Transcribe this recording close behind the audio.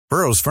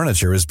Burrow's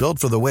furniture is built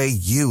for the way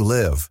you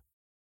live.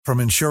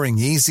 From ensuring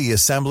easy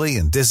assembly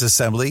and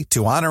disassembly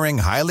to honoring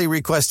highly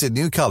requested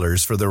new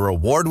colors for their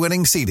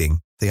award-winning seating,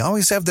 they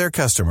always have their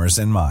customers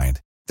in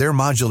mind. Their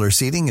modular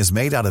seating is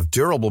made out of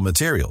durable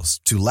materials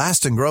to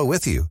last and grow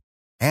with you.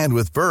 And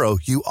with Burrow,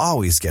 you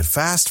always get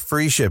fast,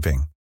 free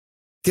shipping.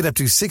 Get up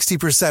to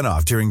 60%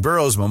 off during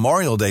Burrow's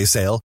Memorial Day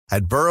sale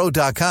at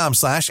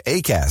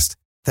burrow.com/ACAST.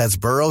 That's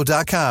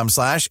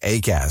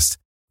burrow.com/ACAST.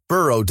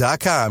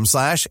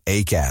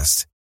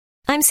 burrow.com/ACAST.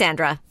 I'm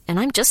Sandra, and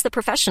I'm just the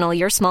professional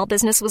your small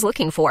business was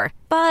looking for.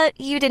 But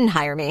you didn't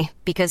hire me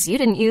because you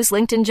didn't use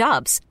LinkedIn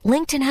Jobs.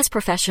 LinkedIn has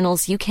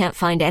professionals you can't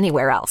find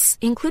anywhere else,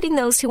 including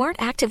those who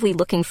aren't actively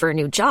looking for a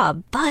new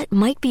job, but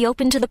might be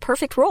open to the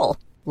perfect role,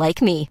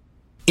 like me.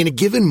 In a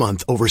given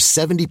month, over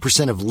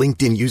 70% of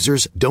LinkedIn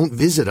users don't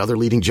visit other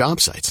leading job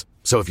sites.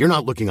 So if you're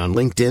not looking on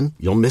LinkedIn,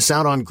 you'll miss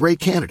out on great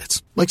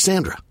candidates like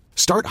Sandra.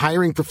 Start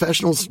hiring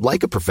professionals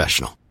like a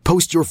professional.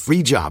 Post your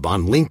free job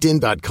on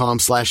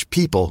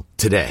linkedin.com/people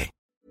today.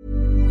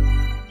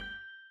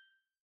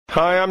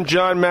 Hi, I'm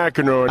John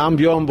McEnroe. I'm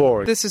Bjorn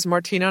Borg. This is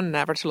Martina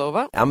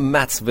Navratilova. I'm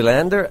Mats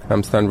Wilander.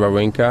 I'm Stan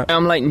Wawrinka.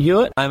 I'm Leighton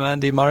Hewitt. I'm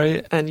Andy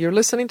Murray. And you're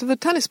listening to the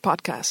Tennis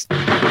Podcast.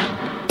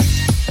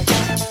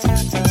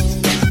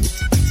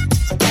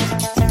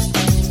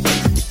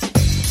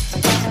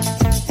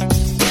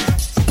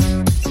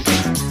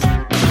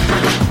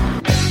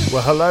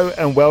 Well, hello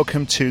and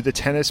welcome to the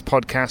Tennis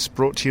Podcast,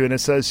 brought to you in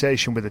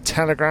association with The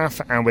Telegraph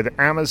and with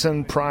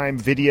Amazon Prime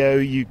Video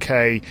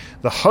UK,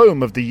 the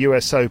home of the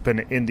US Open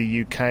in the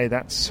UK.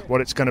 That's what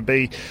it's going to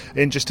be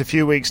in just a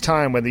few weeks'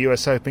 time when the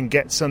US Open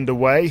gets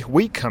underway.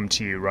 We come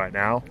to you right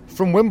now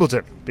from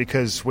Wimbledon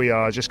because we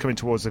are just coming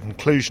towards the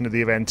conclusion of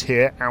the event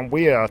here, and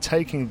we are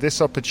taking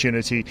this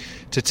opportunity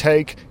to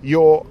take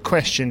your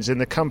questions in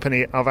the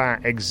company of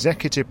our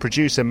executive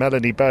producer,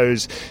 Melanie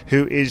Bowes,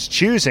 who is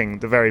choosing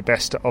the very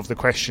best of the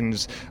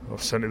questions, or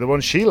certainly the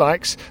ones she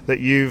likes, that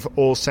you've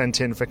all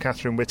sent in for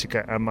Catherine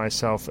Whitaker and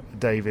myself,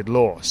 David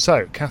Law.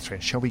 So,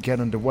 Catherine, shall we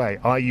get underway?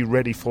 Are you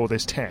ready for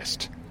this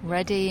test?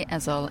 Ready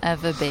as I'll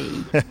ever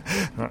be.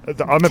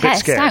 I'm a bit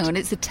scared. Hang on,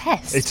 it's a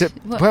test. I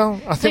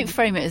think don't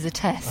frame it as a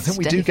test. I think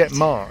we do get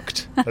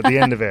marked at the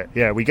end of it.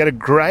 Yeah, we get a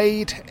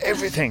grade,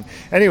 everything.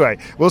 Anyway,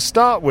 we'll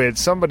start with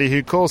somebody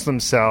who calls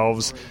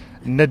themselves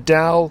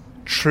Nadal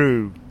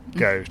True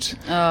Goat.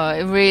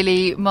 Oh,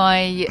 really,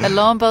 my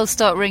alarm bells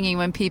start ringing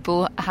when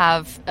people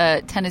have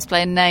tennis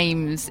player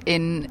names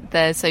in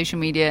their social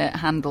media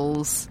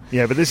handles.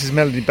 Yeah, but this is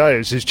Melanie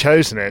Bowes who's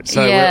chosen it.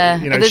 So yeah,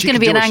 there's going to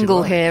be an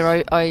angle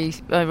here, I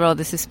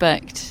rather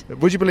suspect.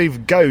 Would you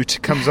believe goat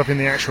comes up in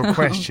the actual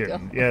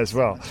question? Yeah, as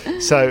well.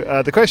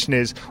 So the question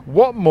is,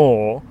 what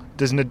more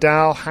does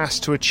Nadal has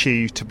to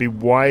achieve to be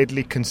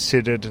widely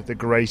considered the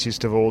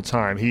greatest of all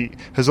time? He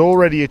has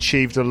already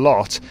achieved a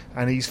lot,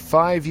 and he's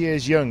 5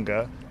 years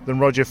younger than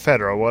Roger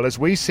Federer. Well, as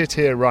we sit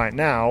here right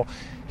now,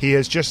 he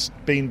has just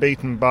been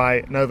beaten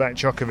by Novak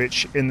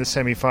Djokovic in the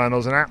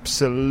semi-finals, an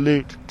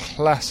absolute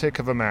classic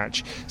of a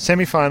match.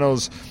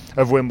 Semi-finals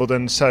of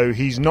Wimbledon, so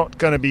he's not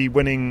going to be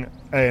winning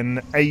an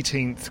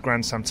 18th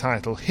Grand Slam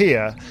title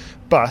here,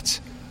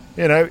 but,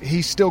 you know,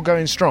 he's still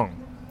going strong.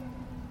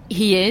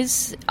 He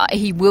is.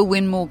 He will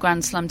win more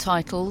Grand Slam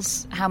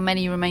titles. How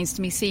many remains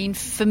to be seen.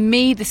 For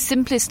me, the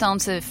simplest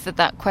answer for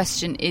that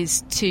question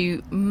is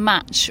to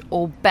match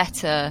or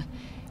better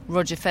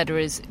Roger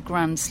Federer's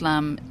Grand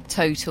Slam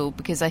total,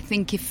 because I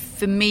think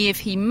if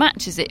he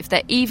matches it, if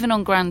they're even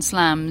on Grand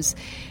Slams,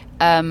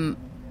 I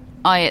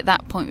at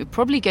that point would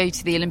probably go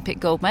to the Olympic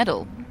gold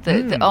medal.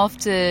 The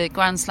after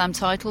Grand Slam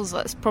titles,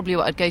 that's probably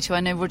what I'd go to. I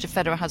know Roger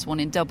Federer has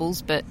one in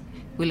doubles, but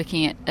we're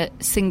looking at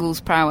singles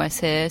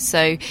prowess here. So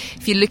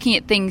if you're looking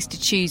at things to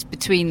choose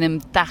between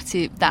them,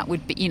 that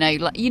would be,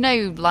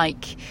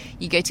 like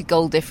you go to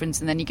goal difference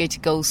and then you go to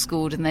goals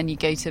scored and then you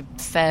go to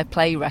fair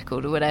play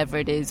record or whatever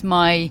it is.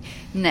 My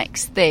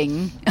next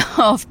thing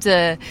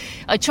after,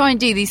 I try and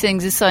do these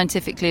things as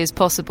scientifically as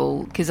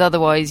possible, because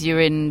otherwise you're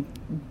in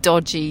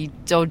dodgy,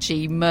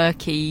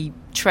 murky,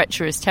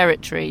 treacherous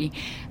territory.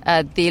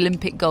 The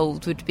Olympic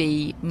gold would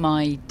be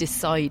my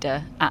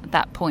decider at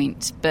that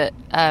point. But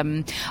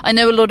I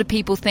know a lot of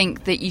people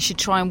think that you should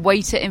try and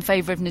weight it in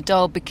favour of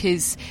Nadal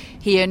because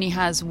he only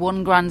has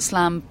one Grand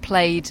Slam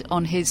played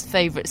on his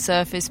favourite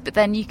surface. But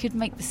then you could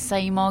make the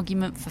same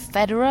argument for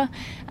Federer.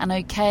 And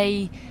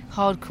okay,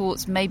 hard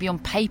courts maybe on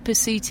paper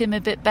suit him a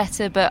bit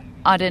better. But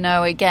I don't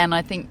know. Again,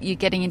 I think you're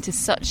getting into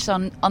such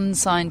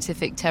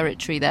unscientific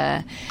territory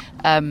there.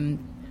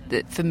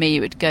 That for me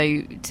it would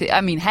go to,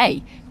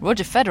 hey,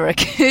 Roger Federer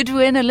could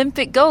win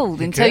Olympic gold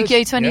in Tokyo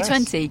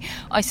 2020. Yes.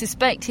 I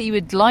suspect he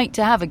would like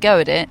to have a go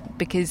at it,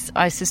 because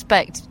I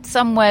suspect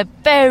somewhere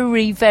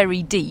very,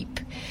 very deep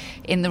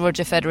in the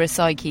Roger Federer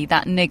psyche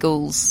that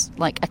niggles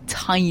like a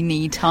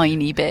tiny,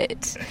 tiny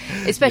bit,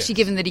 especially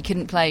given that he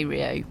couldn't play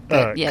Rio.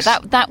 But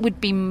that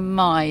would be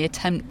my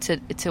attempt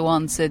to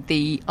answer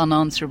the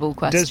unanswerable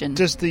question.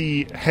 Does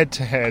the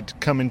head-to-head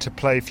come into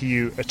play for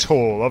you at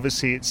all?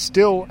 Obviously, it's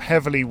still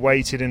heavily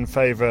weighted in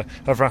favour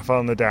of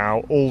Rafael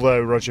Nadal,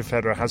 although Roger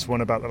Federer has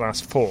won about the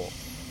last four.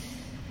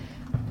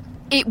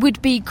 It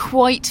would be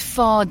quite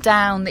far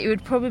down. It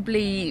would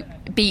probably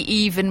be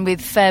even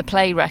with fair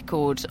play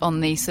record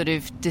on the sort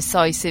of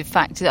decisive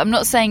factors. I'm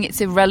not saying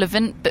it's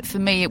irrelevant, but for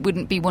me it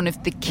wouldn't be one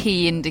of the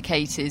key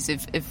indicators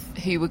of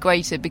who were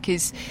greater,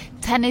 because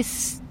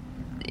tennis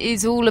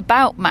is all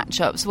about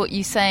matchups. What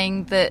you're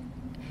saying that,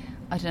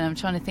 I don't know, I'm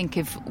trying to think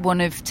of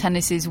one of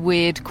tennis's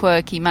weird,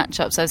 quirky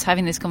matchups. I was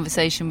having this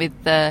conversation with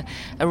a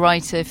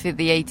writer for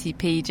the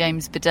ATP,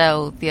 James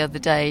Bedell, the other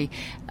day.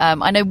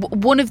 I know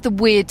one of the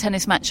weird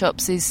tennis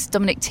matchups is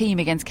Dominic Thiem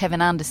against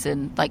Kevin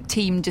Anderson. Like,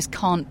 Thiem just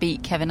can't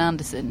beat Kevin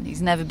Anderson.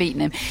 He's never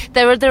beaten him.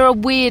 There are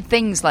weird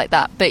things like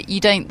that, but you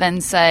don't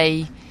then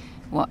say...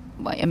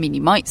 I mean, you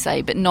might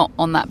say, but not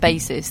on that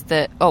basis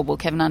that, oh, well,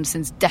 Kevin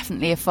Anderson's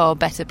definitely a far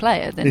better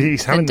player than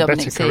he's having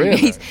Dominic a better career.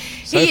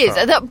 He is.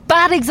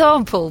 Bad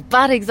example,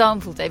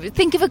 David.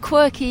 Think of a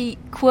quirky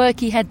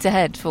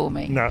head-to-head for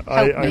me. No,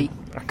 Help me.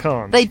 I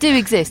can't. They do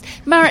exist.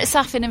 Marat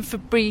Safin and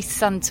Fabrice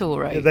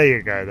Santoro. There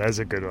you go. There's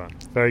a good one.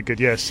 Very good.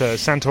 Yes,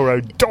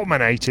 Santoro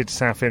dominated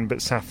Safin, but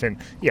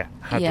Safin,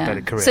 had the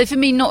better career. So for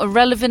me, not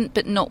irrelevant,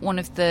 but not one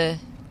of the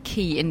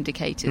key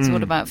indicators.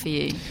 What about for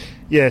you?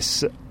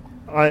 Yes,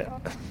 I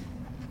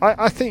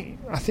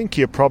think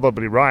you're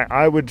probably right.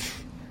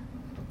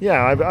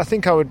 I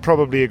think I would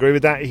probably agree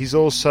with that. He's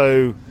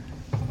also,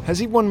 has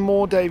he won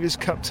more Davis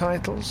Cup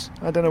titles?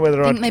 I don't know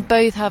whether I think they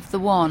both have the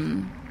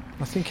one.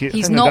 I think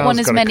he's not won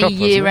as many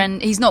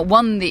year-end. He's not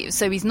won the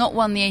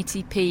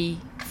ATP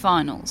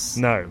finals.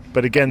 No,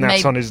 but again,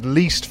 that's on his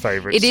least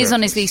favourite. It is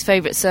on his least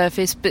favourite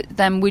surface. But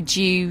then would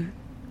you?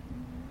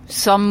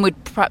 Some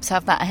would perhaps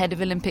have that ahead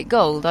of Olympic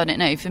gold. I don't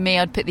know. For me,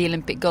 I'd put the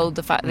Olympic gold,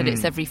 the fact that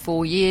it's every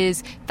 4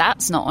 years.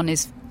 That's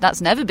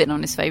never been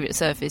on his favourite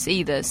surface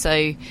either.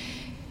 So,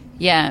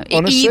 yeah.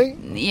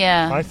 Honestly,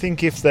 I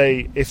think if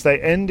they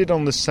ended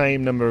on the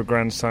same number of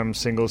Grand Slam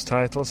singles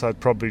titles, I'd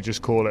probably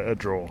just call it a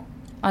draw.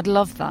 I'd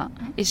love that.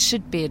 It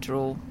should be a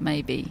draw,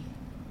 maybe.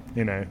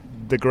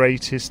 The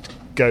greatest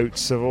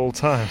GOATs of all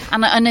time.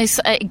 And I know,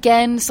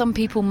 again, some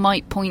people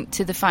might point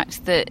to the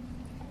fact that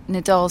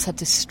Nadal's had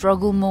to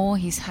struggle more,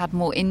 he's had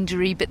more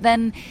injury, but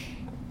then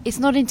it's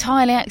not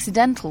entirely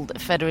accidental that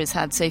Federer's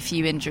had so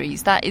few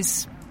injuries. That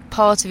is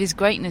part of his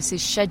greatness,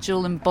 his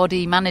schedule and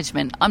body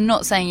management. I'm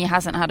not saying he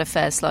hasn't had a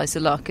fair slice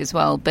of luck as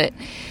well, but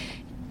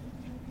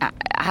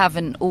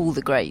haven't all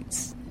the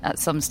greats at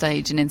some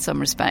stage and in some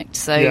respect.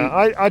 So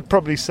I'd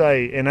probably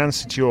say, in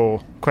answer to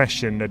your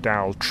question,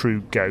 Nadal,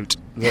 true GOAT,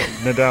 that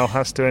Nadal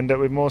has to end up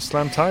with more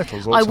slam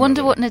titles. Ultimately. I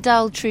wonder what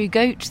Nadal, true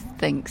GOAT,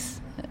 thinks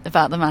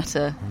about the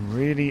matter.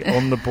 Really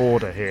on the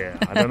border here.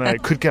 I don't know.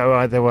 It could go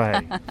either way.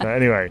 But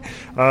anyway,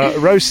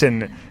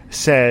 Roisin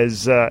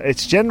says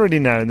it's generally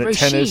known that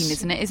Roisin, tennis...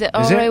 isn't it? Is it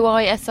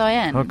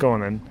Roisin? Oh, go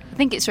on then. I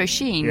think it's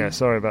Roisin. Yeah,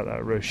 sorry about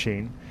that,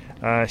 Roisin.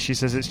 She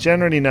says it's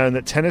generally known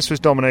that tennis was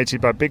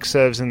dominated by big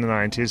serves in the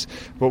 90s,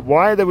 but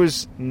why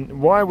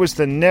was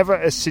there never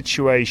a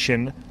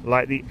situation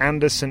like the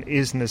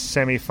Anderson-Isner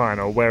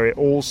semi-final where it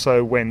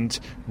also went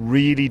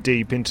really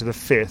deep into the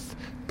fifth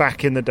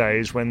back in the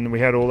days when we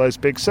had all those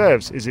big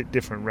serves? Is it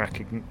different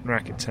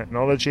racket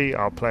technology?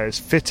 Are players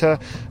fitter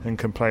and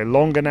can play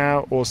longer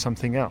now, or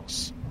something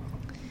else?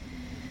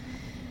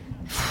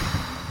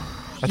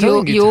 I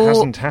don't think it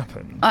hasn't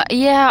happened.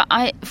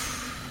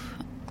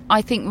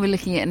 I think we're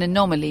looking at an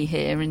anomaly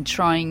here and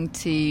trying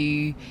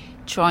to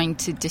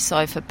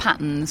decipher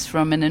patterns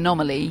from an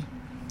anomaly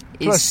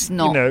is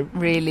not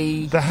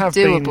really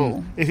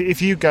doable.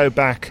 If you go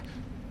back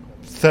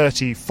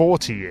 30,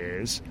 40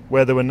 years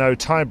where there were no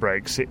tie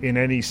breaks in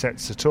any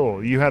sets at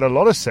all, you had a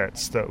lot of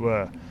sets that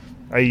were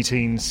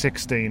 18,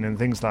 16 and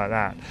things like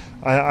that.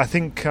 I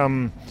think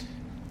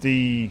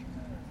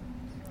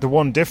the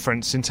one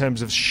difference in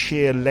terms of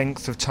sheer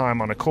length of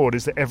time on a court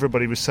is that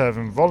everybody was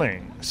serving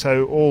volleying.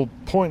 So all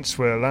points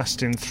were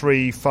lasting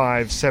 3,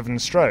 5, 7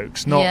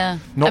 strokes, not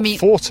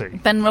 40.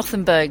 Ben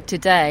Rothenberg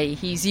today,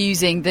 he's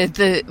using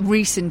the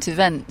recent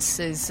events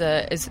as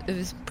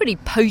pretty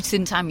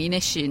potent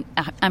ammunition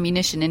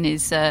in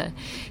his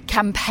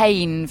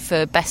campaign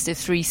for best of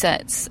 3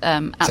 sets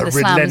at the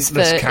Slams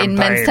in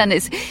men's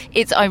tennis.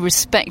 I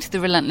respect the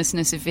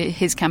relentlessness of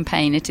his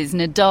campaign. It is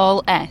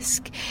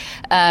Nadal-esque.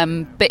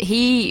 But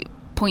he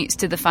points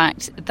to the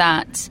fact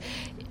that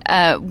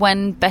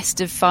when best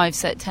of 5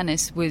 set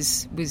tennis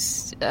was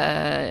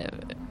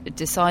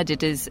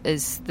decided as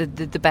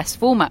the best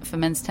format for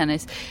men's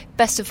tennis,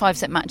 best of 5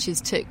 set matches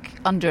took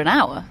under an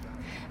hour,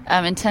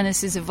 and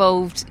tennis has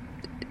evolved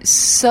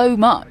so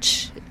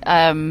much.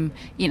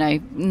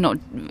 Not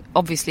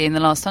obviously in the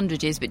last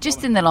 100 years, but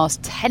just in the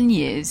last 10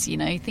 years.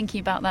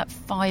 Thinking about that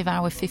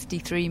 5-hour,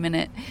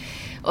 53-minute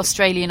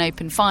Australian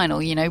Open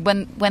final,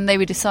 when they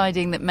were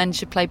deciding that men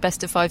should play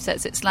best of 5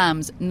 sets at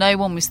Slams, no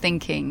one was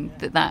thinking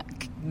that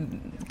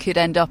could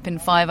end up in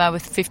 5-hour,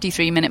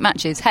 53-minute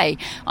matches. Hey,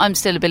 I'm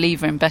still a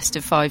believer in best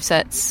of 5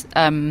 sets,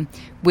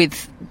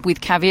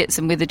 with caveats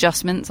and with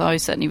adjustments. I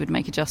certainly would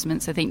make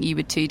adjustments. I think you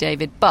would too,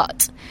 David.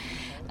 But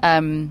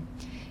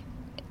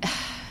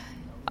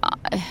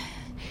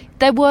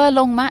there were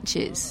long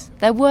matches.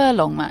 There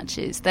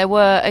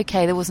were,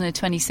 okay, there wasn't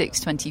a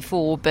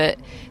 26-24, but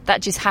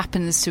that just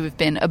happens to have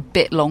been a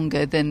bit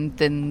longer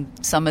than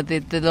some of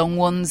the long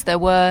ones there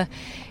were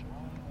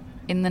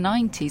in the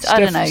 90s. I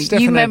don't know.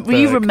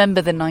 You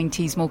remember the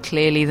 90s more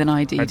clearly than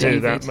I do,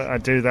 David. I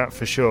do that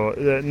for sure.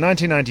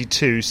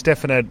 1992,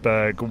 Stefan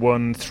Edberg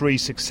won 3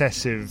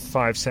 successive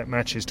 5-set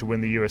matches to win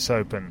the US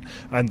Open,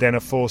 and then a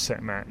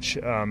 4-set match.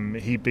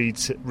 He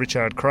beat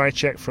Richard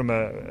Krajicek from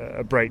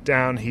a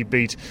breakdown. He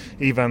beat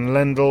Ivan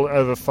Lendl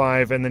over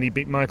 5, and then he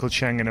beat Michael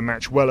Chang in a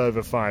match well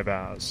over 5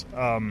 hours.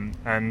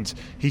 And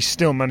he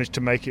still managed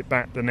to make it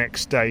back the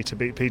next day to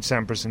beat Pete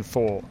Sampras in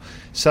 4.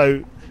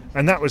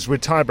 And that was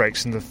with tie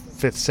breaks in the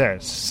 5th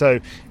set. So,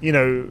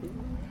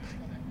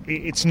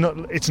 it's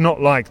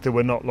not like there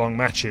were not long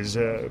matches.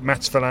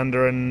 Mats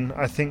Wilander and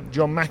I think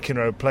John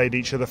McEnroe played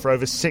each other for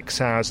over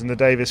 6 hours in the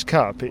Davis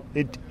Cup.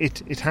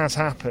 It has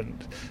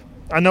happened.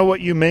 I know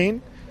what you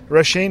mean,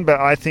 Roisin, but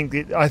I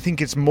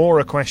think it's more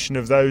a question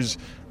of those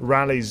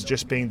rallies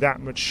just being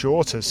that much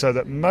shorter, so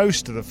that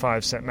most of the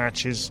 5-set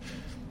matches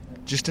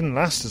just didn't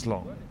last as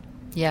long.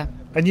 Yeah.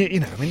 And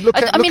look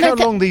how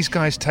long these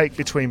guys take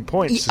between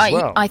points as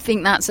well. I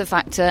think that's a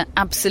factor.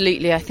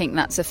 Absolutely, I think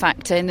that's a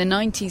factor. In the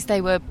 90s,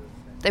 they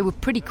were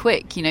pretty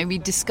quick. We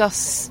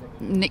discuss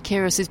Nick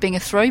Kyrgios as being a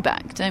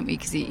throwback, don't we?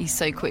 Because he's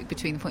so quick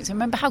between the points. I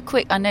remember how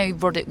quick. I know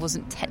Roddick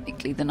wasn't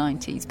technically the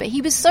 90s, but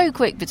he was so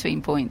quick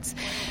between points.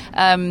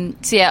 So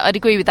yeah, I'd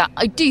agree with that.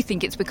 I do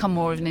think it's become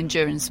more of an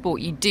endurance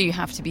sport. You do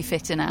have to be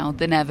fitter now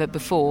than ever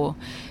before,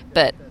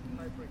 but.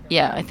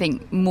 Yeah, I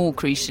think more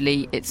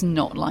crucially, it's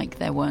not like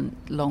there weren't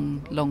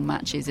long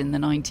matches in the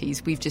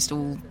 90s. We've just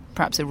all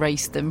perhaps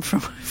erased them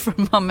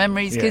from our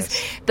memories because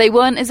they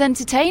weren't as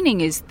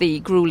entertaining as the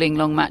gruelling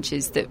long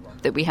matches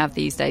that we have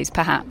these days,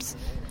 perhaps.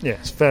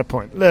 Yes, fair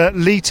point.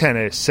 Lee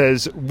Tennis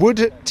says,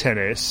 would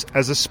tennis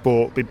as a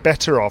sport be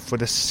better off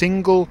with a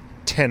single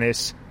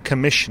tennis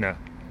commissioner?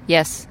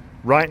 Yes.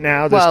 Right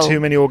now, there's too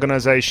many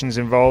organisations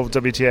involved,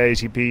 WTA,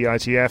 ATP,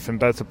 ITF, and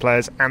both the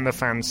players and the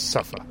fans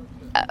suffer.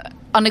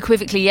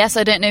 Unequivocally, yes.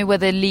 I don't know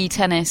whether Lee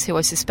Tennis, who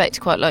I suspect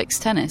quite likes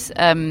tennis,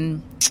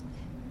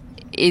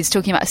 is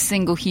talking about a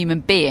single human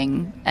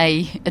being,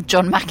 a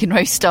John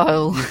McEnroe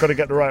style. You've got to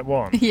get the right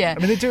one. Yeah. I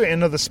mean, they do it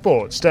in other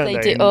sports, don't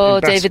they? In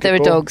David, there are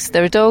dogs.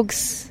 There are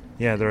dogs.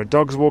 Yeah, there are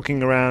dogs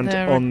walking around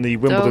on the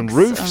Wimbledon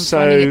roof. I'm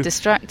finding it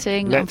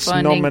distracting. I'm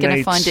going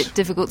to find it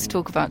difficult to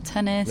talk about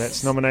tennis.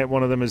 Let's nominate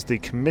one of them as the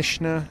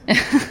commissioner.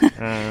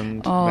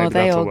 And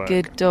they are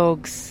good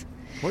dogs.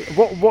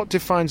 What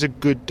defines a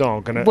good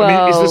dog? And is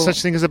there such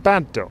a thing as a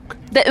bad dog?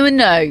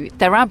 No,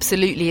 there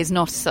absolutely is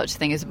not such a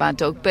thing as a bad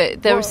dog.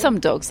 But there are some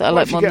dogs that are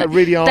like one. If you get a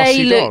really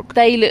arsey dog?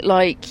 They look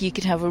like you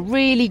could have a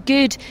really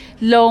good,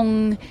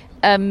 long,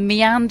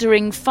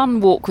 meandering,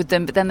 fun walk with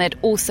them, but then they'd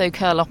also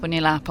curl up on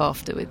your lap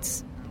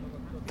afterwards.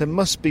 There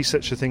must be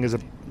such a thing as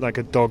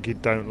a dog you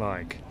don't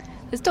like.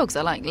 There's dogs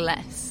I like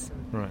less.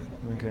 Right.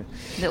 Okay.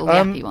 Little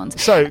yappy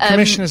ones. So,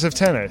 commissioners of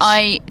tennis.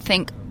 I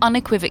think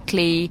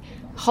unequivocally,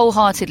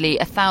 wholeheartedly,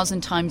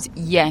 1,000 times,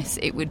 yes,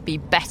 it would be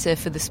better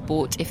for the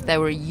sport if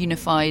there were a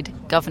unified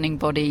governing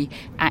body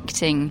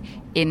acting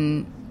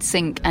in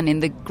sync and in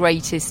the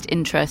greatest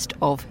interest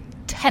of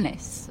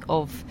tennis,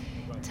 of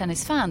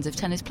tennis fans, of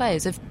tennis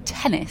players, of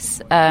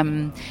tennis.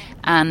 And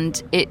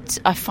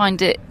I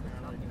find it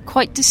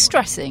quite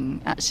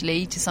distressing,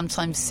 actually, to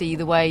sometimes see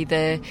the way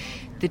the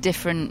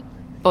different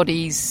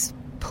bodies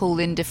pull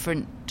in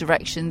different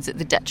directions at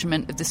the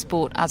detriment of the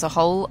sport as a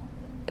whole.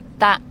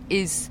 That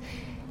is...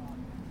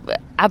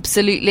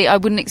 Absolutely, I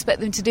wouldn't expect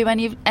them to do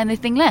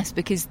anything less,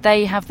 because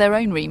they have their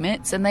own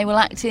remits and they will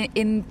act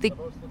in the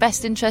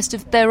best interest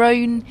of their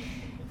own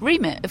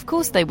remit. Of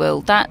course they will.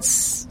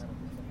 That's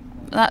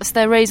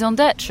their raison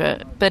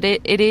d'etre, but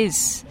it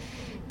is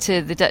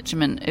to the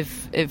detriment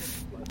of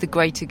the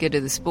greater good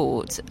of the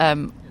sport.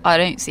 I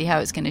don't see how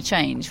it's going to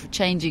change.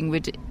 Changing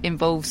would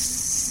involve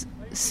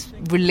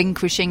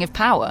relinquishing of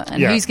power,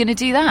 and who's going to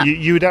do that?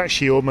 You would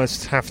actually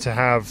almost have to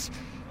have...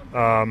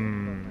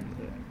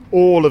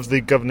 all of the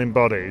governing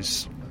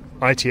bodies,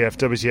 ITF,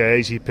 WTA,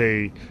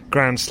 ATP,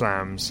 Grand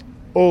Slams,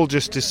 all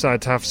just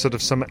decide to have sort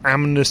of some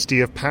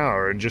amnesty of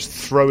power and just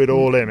throw it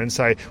all in and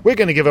say, we're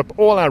going to give up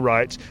all our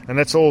rights and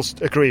let's all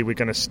agree we're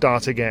going to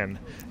start again.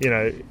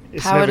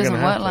 It's power never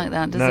doesn't work like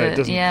that, does it? No, it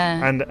doesn't.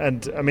 Yeah.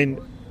 And I mean,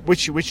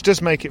 which does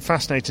make it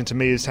fascinating to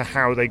me as to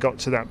how they got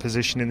to that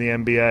position in the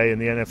NBA and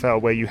the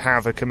NFL, where you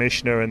have a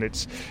commissioner and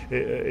it's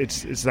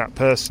that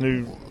person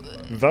who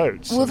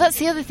votes. Well, that's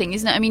the other thing,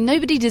 isn't it? I mean,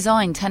 nobody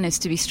designed tennis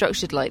to be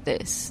structured like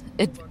this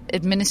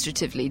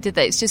administratively, did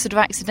they? It's just sort of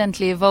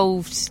accidentally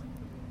evolved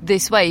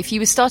this way. If you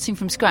were starting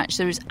from scratch,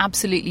 there is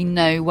absolutely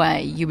no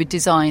way you would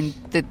design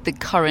the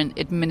current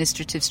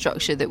administrative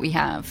structure that we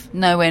have.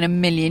 No way in a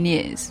million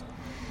years.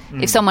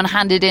 If someone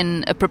handed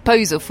in a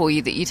proposal for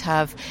you that you'd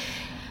have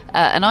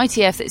an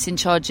ITF that's in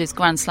charge of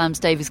Grand Slams,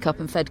 Davis Cup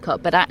and Fed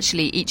Cup, but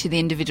actually each of the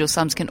individual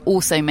slams can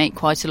also make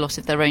quite a lot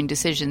of their own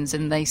decisions,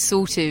 and they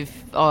sort of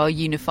are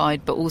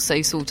unified but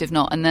also sort of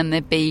not. And then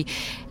there'd be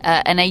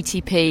an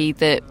ATP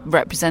that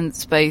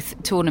represents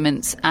both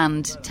tournaments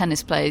and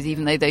tennis players,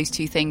 even though those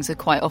two things are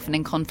quite often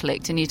in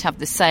conflict, and you'd have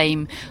the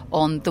same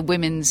on the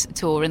women's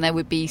tour, and there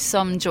would be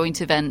some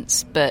joint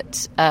events,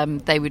 but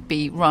they would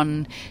be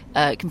run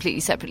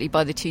completely separately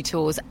by the two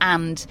tours,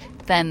 and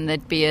then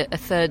there'd be a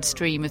third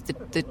stream of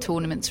the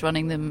tournaments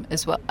running them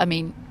as well. I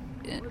mean,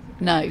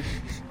 no.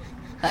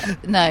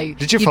 No.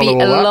 Did you follow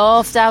You'd all be that?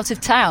 laughed out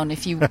of town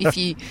if you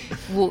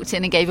walked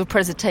in and gave a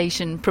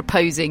presentation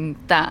proposing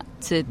that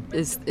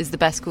as the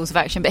best course of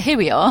action. But here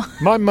we are.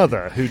 My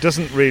mother, who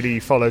doesn't really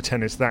follow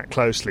tennis that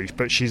closely,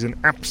 but she's an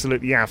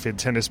absolutely avid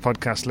tennis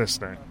podcast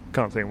listener.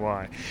 Can't think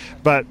why.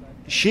 But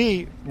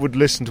she would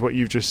listen to what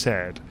you've just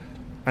said,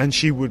 and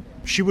she would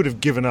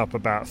have given up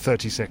about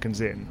 30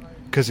 seconds in,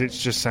 because it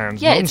just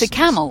sounds nonsense. It's a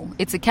camel.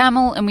 It's a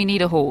camel, and we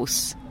need a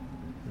horse.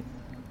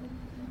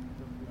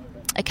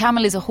 A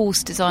camel is a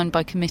horse designed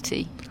by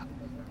committee.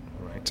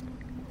 Right.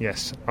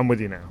 Yes, I'm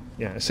with you now.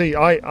 Yeah. See,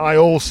 I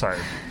also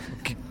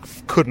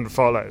couldn't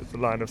follow the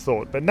line of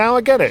thought, but now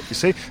I get it. You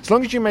see, as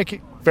long as you make it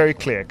very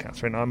clear,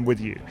 Catherine, I'm with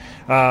you.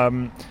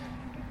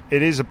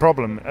 It is a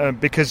problem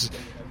because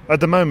at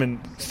the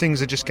moment things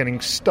are just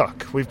getting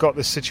stuck. We've got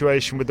this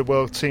situation with the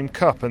World Team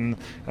Cup, and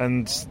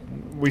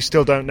we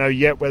still don't know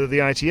yet whether the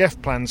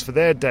ITF plans for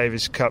their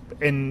Davis Cup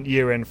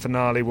year-end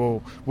finale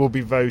will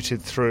be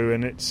voted through,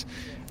 and it's.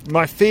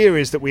 My fear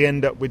is that we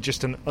end up with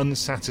just an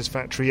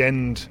unsatisfactory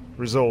end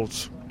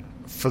result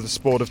for the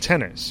sport of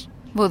tennis.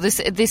 Well,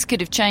 this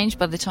could have changed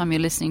by the time you're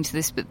listening to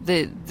this, but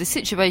the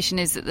situation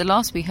is that the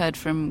last we heard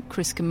from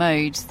Chris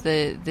Commode,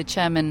 the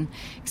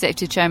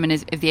executive chairman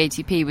of the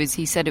ATP, was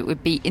he said it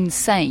would be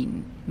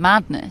insane,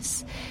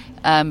 madness,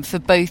 for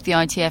both the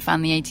ITF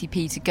and the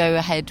ATP to go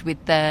ahead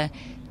with their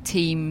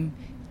team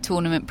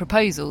tournament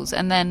proposals.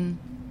 And then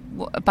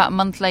about a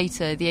month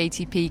later, the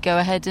ATP go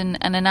ahead and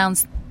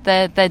announce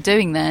they're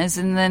doing theirs,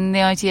 and then the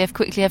ITF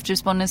quickly have to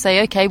respond and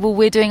say, OK, well,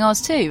 we're doing ours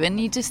too. And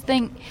you just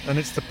think... And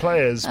it's the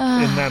players in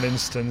that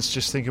instance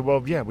just thinking,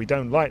 well, yeah, we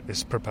don't like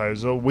this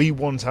proposal. We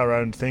want our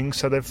own thing.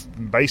 So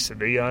they've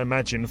basically, I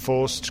imagine,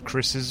 forced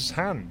Chris's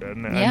hand,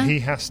 and he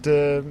has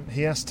to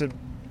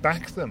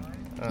back them.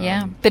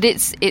 But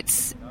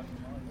it's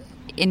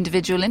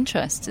individual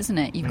interests, isn't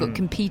it? You've got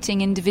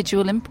competing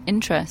individual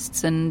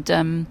interests, and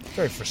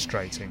very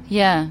frustrating.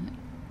 Yeah.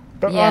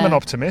 But I'm an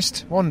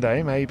optimist. One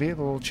day, maybe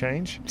it'll all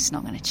change. It's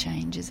not going to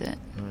change, is it?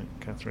 Right,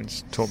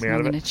 Catherine's talked me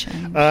out of it. It's not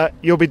going to change.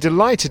 You'll be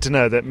delighted to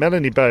know that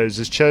Melanie Bowes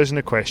has chosen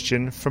a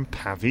question from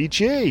Pavi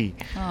G.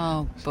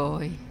 Oh,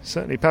 boy.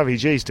 Certainly Pavi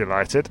G's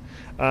delighted.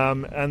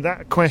 And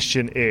that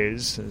question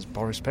is, as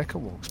Boris Becker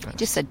walks past. He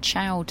just said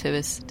ciao to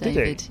us,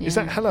 David. Did he? Is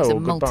that hello He's or a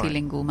goodbye?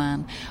 multilingual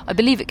man. I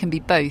believe it can be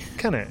both.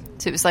 Can it?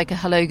 So it was like a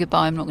hello,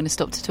 goodbye, I'm not going to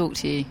stop to talk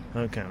to you.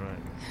 Okay, right.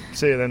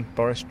 See you then,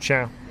 Boris.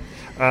 Ciao.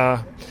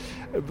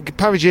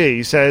 Pavi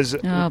G says...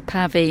 Oh,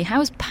 Pavi. How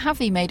has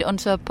Pavi made it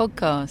onto our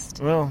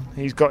podcast? Well,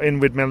 he's got in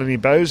with Melanie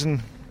Bowes,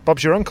 and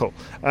Bob's your uncle.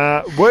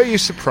 Were you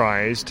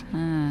surprised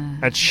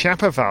at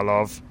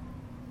Shapovalov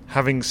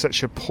having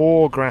such a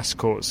poor grass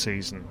court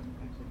season?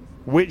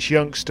 Which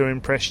youngster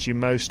impressed you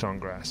most on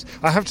grass?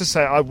 I have to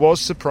say, I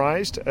was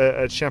surprised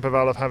at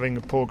Shapovalov having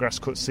a poor grass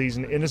court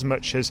season, in as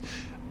much as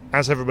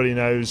everybody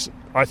knows,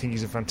 I think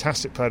he's a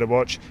fantastic player to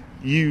watch.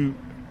 You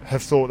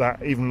have thought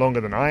that even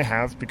longer than I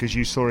have, because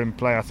you saw him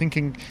play, I think,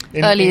 in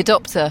early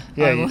adopter.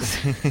 Yeah,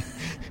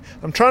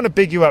 I'm trying to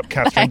big you up,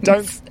 Catherine.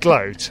 Thanks. Don't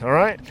gloat, all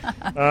right?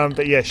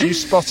 But yes, you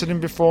spotted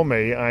him before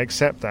me. I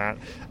accept that.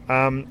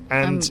 And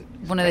I'm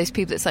one of those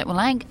people that's like, well,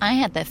 I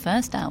had their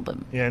first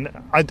album. Yeah, and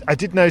I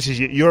did notice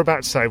you're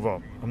about to say,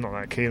 well, I'm not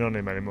that keen on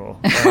him anymore.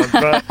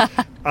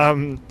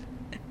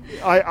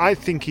 I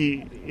think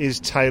he is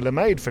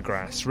tailor-made for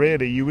grass,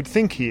 really. You would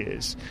think he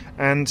is.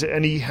 And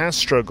he has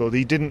struggled.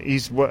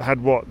 He's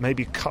had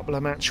maybe a couple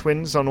of match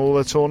wins on all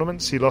the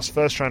tournaments. He lost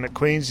first round at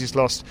Queen's.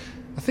 I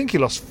think he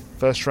lost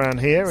first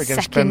round here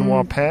against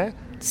Benoit Paire.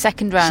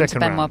 Second round to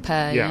Benoit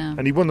Paire, yeah.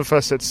 And he won the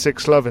first set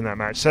 6-love in that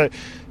match. So,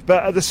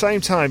 but at the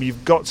same time,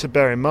 you've got to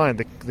bear in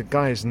mind the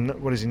guy is,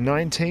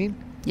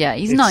 19? Yeah,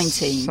 he's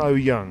 19. So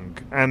young.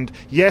 And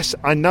yes,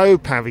 I know,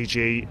 Pavi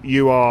G,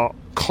 you are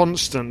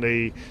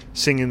constantly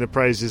singing the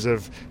praises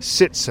of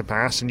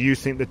Tsitsipas, and you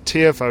think that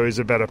Tiafoe is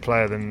a better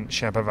player than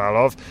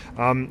Shapovalov.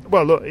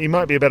 Well, look, he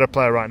might be a better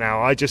player right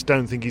now. I just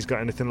don't think he's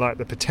got anything like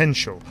the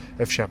potential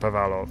of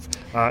Shapovalov.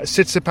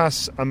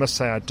 Tsitsipas, I must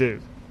say I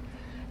do.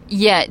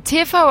 Yeah,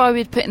 Tiafoe I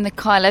would put in the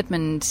Kyle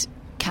Edmund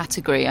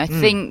category. I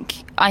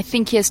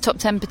think he has top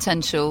 10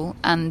 potential,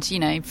 and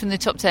from the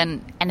top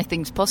 10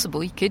 anything's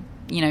possible. He could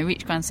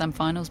reach Grand Slam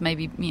finals,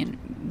 maybe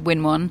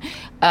win one.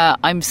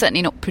 I'm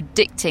certainly not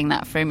predicting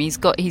that for him. He's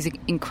an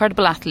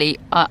incredible athlete.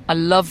 I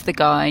love the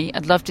guy.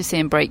 I'd love to see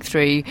him break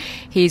through.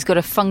 He's got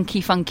a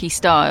funky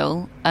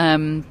style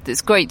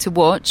that's great to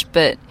watch,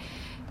 but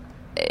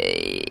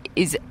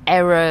is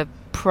error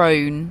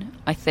prone,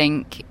 I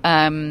think.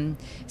 So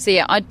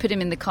yeah, I'd put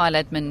him in the Kyle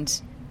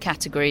Edmund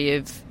category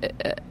of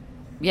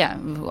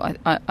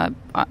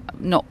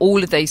not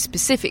all of those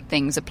specific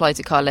things apply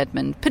to Kyle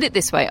Edmund. Put it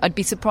this way, I'd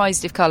be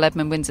surprised if Kyle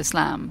Edmund wins a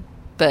slam,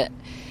 but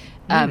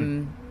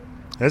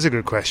there's a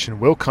good question.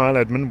 Will Kyle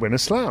Edmund win a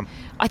slam?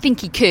 I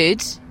think he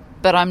could,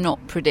 but I'm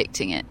not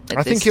predicting it at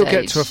I this think he'll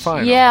stage. get to a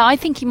final. Yeah, I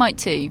think he might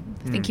too.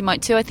 I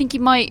think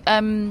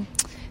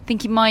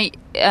he might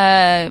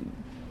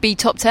be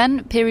top 10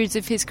 at periods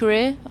of his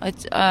career.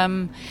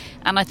 And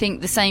I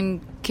think the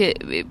same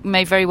it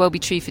may very well be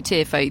true for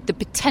Tiafoe. The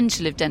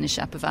potential of Denis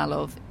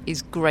Shapovalov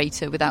is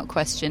greater without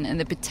question, and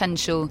the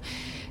potential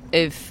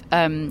of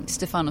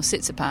Stefanos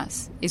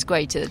Tsitsipas is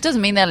greater. It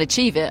doesn't mean they'll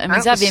achieve it. I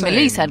mean, Xavier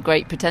Malisse had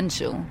great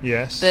potential.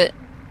 Yes. But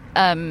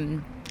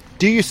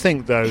do you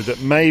think, though,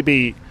 that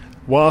maybe,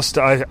 whilst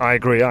I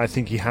agree, I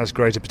think he has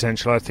greater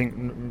potential, I think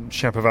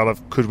Shapovalov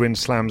could win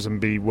slams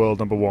and be world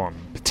number one,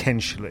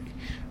 potentially.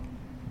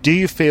 Do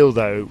you feel,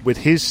 though, with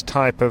his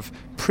type of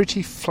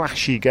pretty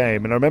flashy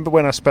game, and I remember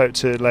when I spoke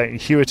to Leighton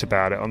Hewitt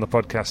about it on the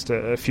podcast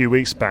a few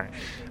weeks back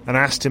and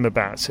asked him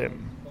about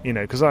him,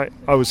 because I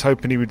was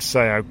hoping he would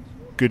say how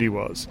good he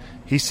was.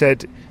 He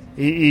said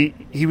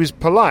he was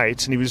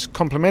polite and he was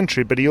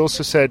complimentary, but he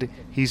also said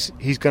he's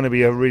going to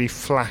be a really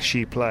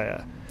flashy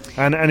player.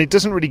 And it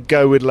doesn't really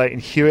go with Leighton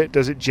Hewitt,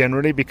 does it,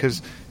 generally?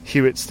 Because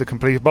Hewitt's the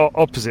complete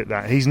opposite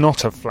that. He's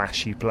not a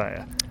flashy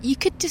player. You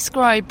could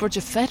describe Roger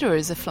Federer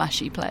as a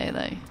flashy player,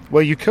 though.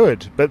 Well, you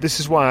could, but this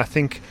is why I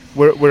think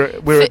we're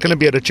going to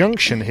be at a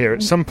junction here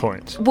at some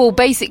point. Well,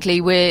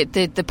 basically,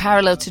 the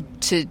parallel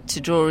to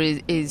draw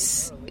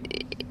is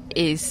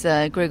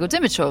Grigor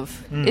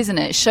Dimitrov, isn't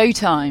it?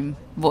 Showtime,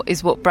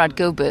 what Brad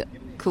Gilbert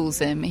calls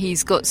him.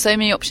 He's got so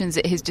many options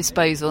at his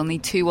disposal, and he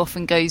too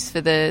often goes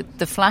for the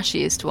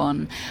flashiest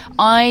one.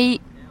 I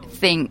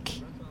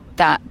think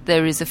that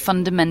there is a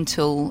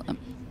fundamental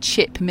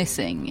chip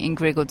missing in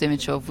Grigor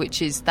Dimitrov,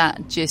 which is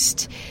that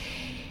just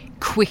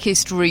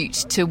quickest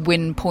route to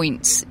win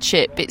points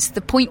chip. It's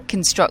the point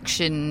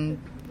construction.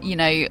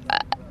 Danny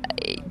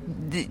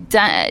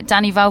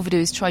Vallverdu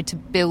has tried to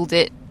build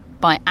it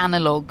by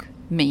analog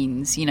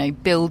means,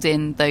 build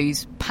in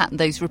those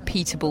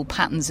repeatable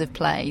patterns of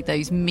play,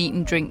 those meat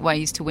and drink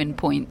ways to win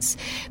points,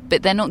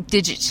 but they're not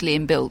digitally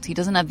inbuilt. He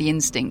doesn't have the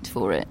instinct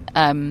for it.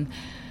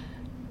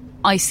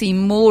 I see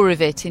more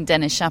of it in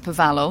Denis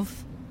Shapovalov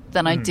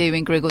than I do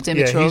in Grigor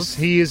Dimitrov.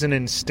 Yeah, he is an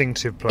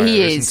instinctive player,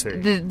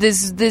 isn't he?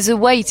 There's a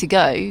way to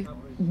go,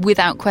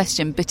 without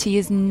question, but he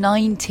is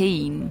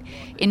 19.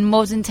 In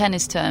modern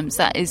tennis terms,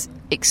 that is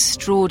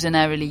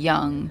extraordinarily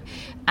young,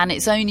 and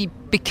it's only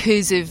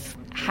because of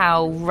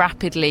how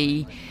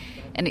rapidly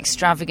and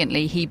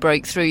extravagantly he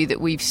broke through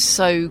that we've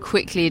so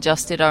quickly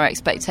adjusted our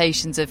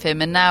expectations of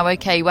him. And now,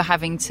 okay, we're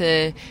having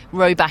to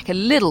row back a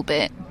little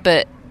bit,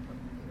 but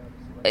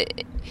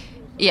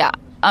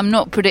I'm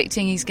not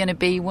predicting he's going to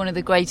be one of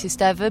the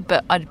greatest ever,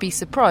 but I'd be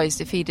surprised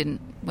if he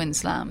didn't win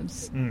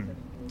slams.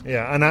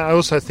 Yeah, and I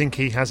also think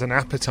he has an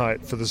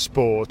appetite for the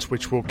sport,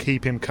 which will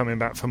keep him coming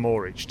back for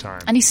more each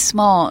time. And he's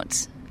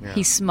smart. Yeah.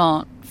 He's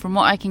smart. From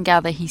what I can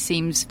gather, he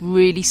seems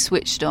really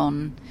switched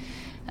on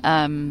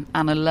and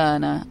a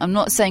learner. I'm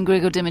not saying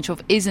Grigor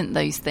Dimitrov isn't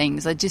those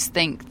things. I just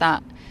think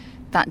that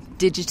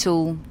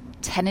digital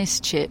tennis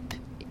chip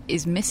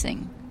is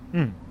missing.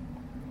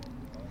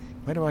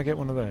 Where do I get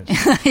one of those?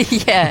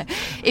 Yeah,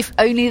 if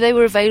only they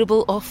were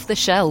available off the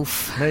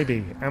shelf.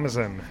 Maybe.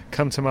 Amazon,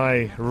 come to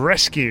my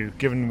rescue,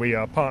 given we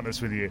are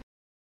partners with you.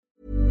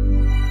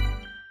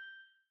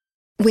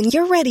 When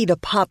you're ready to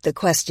pop the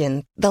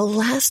question, the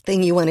last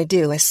thing you want to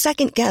do is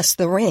second-guess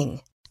the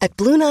ring. At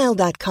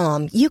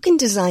BlueNile.com, you can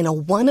design a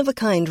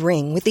one-of-a-kind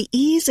ring with the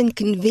ease and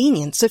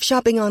convenience of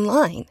shopping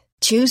online.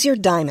 Choose your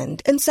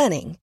diamond and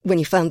setting. When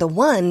you find the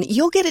one,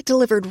 you'll get it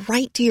delivered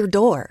right to your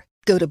door.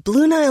 Go to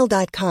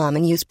BlueNile.com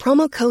and use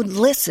promo code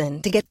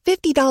LISTEN to get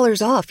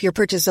 $50 off your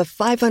purchase of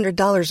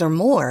 $500 or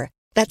more.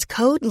 That's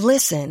code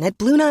LISTEN at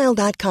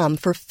BlueNile.com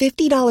for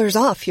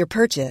 $50 off your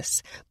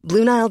purchase.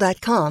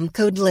 BlueNile.com,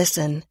 code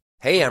LISTEN.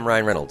 Hey, I'm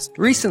Ryan Reynolds.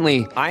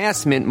 Recently, I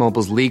asked Mint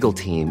Mobile's legal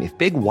team if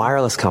big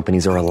wireless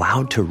companies are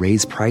allowed to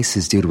raise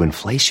prices due to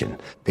inflation.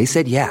 They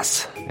said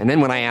yes. And then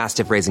when I asked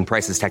if raising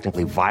prices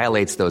technically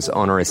violates those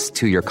onerous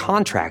two-year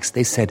contracts,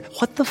 they said,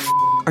 "What the f***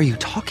 are you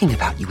talking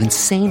about, you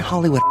insane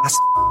Hollywood ass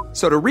f-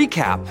 So to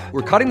recap,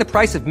 we're cutting the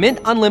price of Mint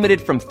Unlimited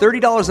from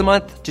 $30 a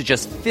month to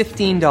just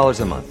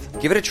 $15 a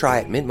month. Give it a try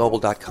at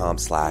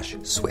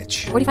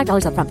mintmobile.com/switch.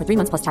 $45 up front for 3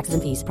 months plus taxes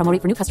and fees. Promo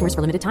rate for new customers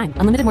for limited time.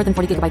 Unlimited more than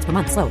 40 gigabytes per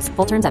month. Slows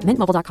full terms at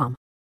mintmobile.com.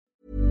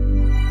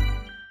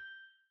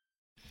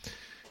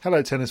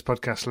 Hello, Tennis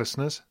Podcast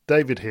listeners.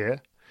 David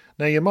here.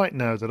 Now, you might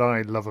know that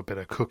I love a bit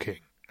of cooking,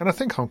 and I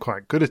think I'm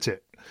quite good at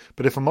it.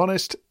 But if I'm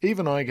honest,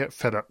 even I get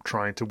fed up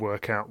trying to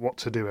work out what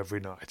to do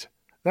every night.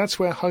 That's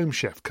where Home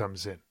Chef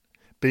comes in.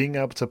 Being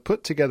able to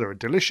put together a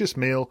delicious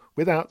meal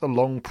without the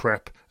long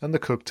prep and the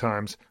cook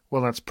times,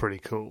 well, that's pretty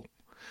cool.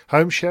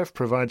 Home Chef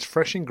provides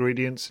fresh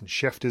ingredients and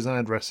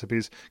chef-designed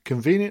recipes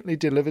conveniently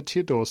delivered to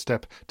your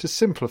doorstep to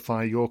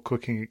simplify your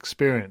cooking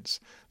experience.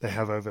 They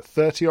have over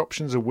 30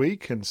 options a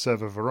week and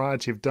serve a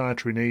variety of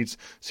dietary needs,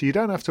 so you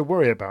don't have to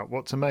worry about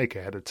what to make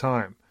ahead of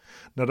time.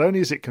 Not only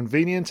is it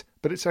convenient,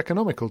 but it's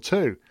economical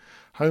too.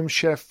 Home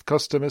Chef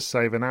customers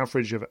save an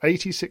average of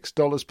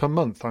 $86 per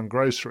month on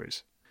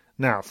groceries.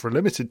 Now, for a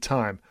limited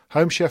time,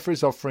 Home Chef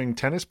is offering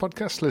Tennis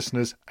Podcast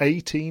listeners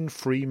 18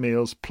 free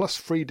meals plus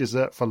free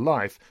dessert for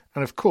life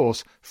and, of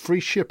course, free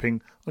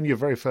shipping on your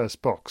very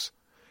first box.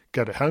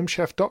 Go to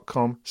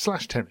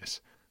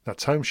homechef.com/tennis.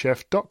 That's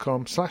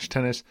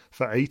homechef.com/tennis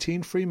for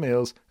 18 free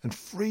meals and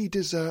free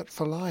dessert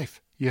for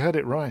life. You heard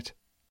it right.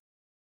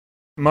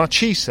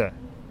 Marchesa,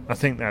 I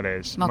think that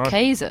is.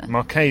 Marchesa?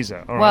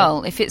 Marchesa, all right.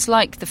 Well, if it's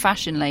like the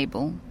fashion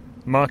label...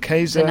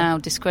 Marchesa, the now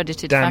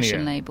discredited Dania.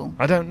 fashion label.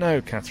 I don't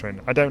know,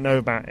 Catherine. I don't know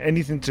about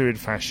anything to do with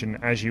fashion,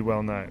 as you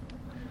well know.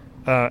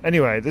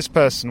 Anyway, this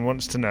person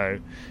wants to know,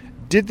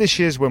 did this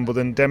year's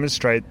Wimbledon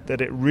demonstrate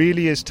that it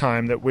really is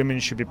time that women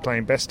should be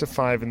playing best of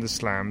 5 in the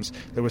slams?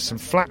 There were some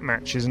flat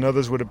matches and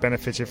others would have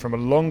benefited from a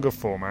longer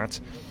format.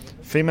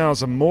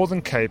 Females are more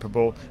than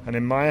capable, and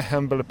in my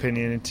humble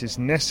opinion it is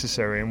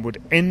necessary and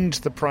would end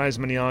the prize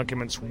money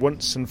arguments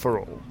once and for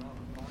all.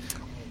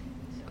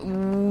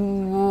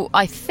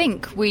 I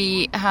think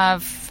we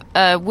have.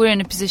 We're in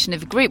a position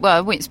of agreement. Well,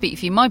 I won't speak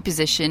for you. My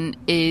position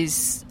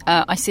is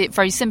I see it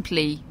very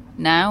simply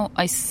now.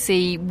 I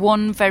see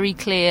one very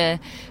clear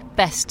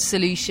best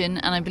solution,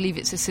 and I believe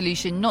it's a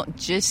solution not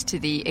just to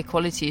the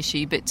equality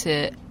issue, but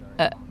to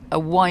a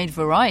wide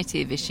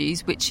variety of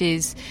issues, which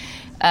is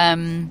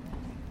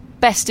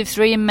best of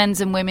 3 in men's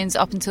and women's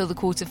up until the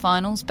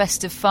quarterfinals,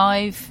 best of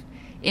 5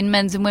 in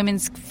men's and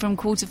women's from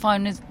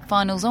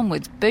quarterfinals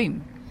onwards.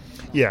 Boom.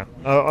 Yeah,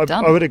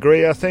 I would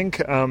agree. I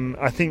think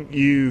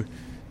you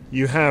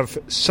have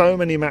so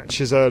many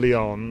matches early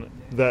on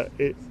that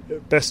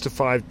best of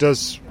 5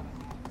 does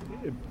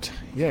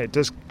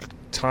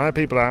tire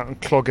people out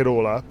and clog it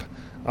all up.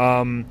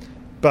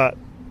 But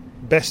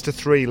best of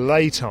 3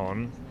 late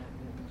on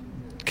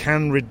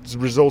can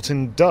result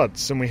in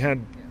duds, and we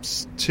had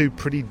 2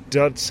 pretty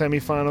dud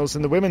semi-finals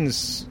in the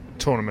women's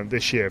tournament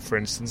this year, for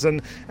instance,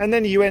 and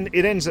then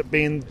it ends up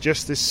being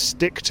just this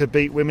stick to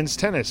beat women's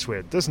tennis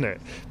with, doesn't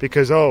it?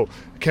 Because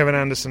Kevin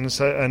Anderson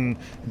and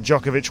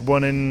Djokovic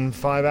won in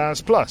 5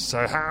 hours plus,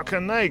 so how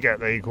can they get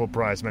the equal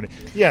prize money?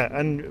 Yeah,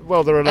 and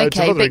well, there are loads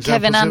of other examples. Okay, but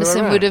Kevin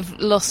Anderson would have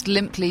lost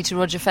limply to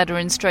Roger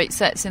Federer in straight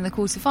sets in the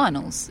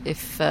quarterfinals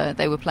if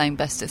they were playing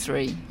best of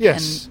 3.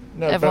 Yes,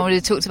 and everyone would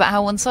have talked about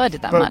how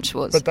one-sided that match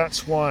was. But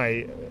that's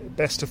why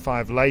best of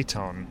 5 late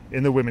on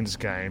in the women's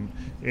game,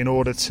 in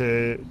order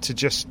to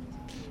just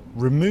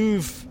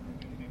remove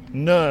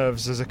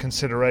nerves as a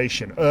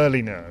consideration,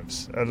 early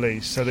nerves at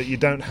least, so that you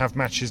don't have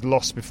matches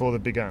lost before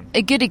they've begun.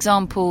 A good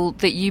example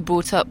that you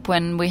brought up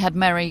when we had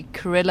Mary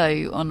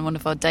Carrillo on one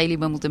of our daily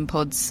Wimbledon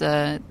pods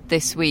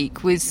this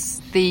week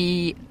was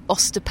the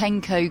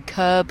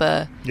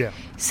Ostapenko-Kerber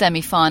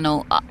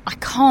semi-final. I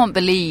can't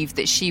believe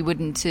that she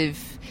wouldn't have...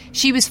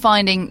 She had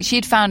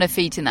found her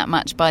feet in that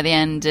match by the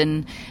end,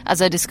 and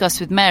as I discussed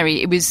with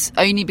Mary, it was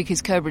only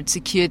because Kerber had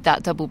secured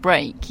that double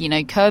break. You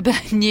know, Kerber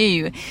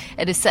knew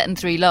at a set and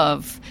 3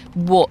 love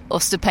what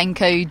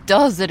Ostapenko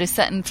does at a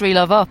set and 3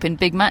 love up in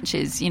big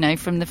matches, you know,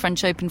 from the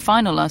French Open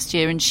final last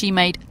year, and she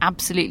made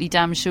absolutely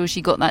damn sure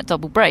she got that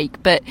double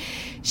break. But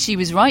she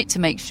was right to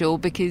make sure,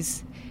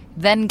 because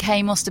then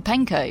came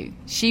Ostapenko.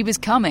 She was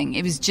coming.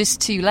 It was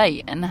just too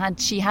late. And had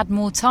she had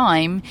more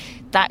time,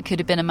 that could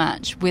have been a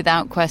match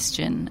without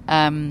question.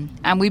 And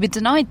we were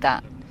denied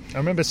that. I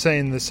remember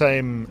saying the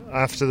same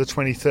after the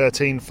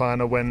 2013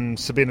 final when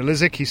Sabina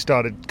Lisicki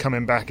started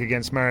coming back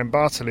against Marion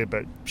Bartoli,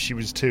 but she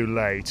was too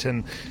late.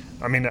 And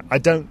I mean, I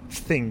don't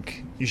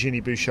think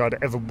Eugenie Bouchard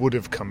ever would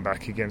have come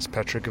back against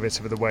Petra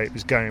Kvitova the way it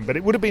was going. But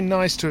it would have been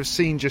nice to have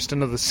seen just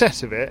another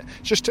set of it,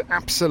 just to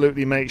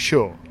absolutely make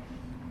sure.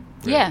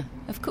 Really. Yeah,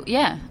 of course.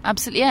 Yeah,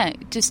 absolutely. Yeah,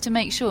 just to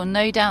make sure,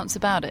 no doubts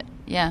about it.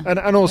 Yeah,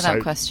 and also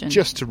without question.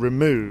 Just to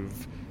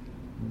remove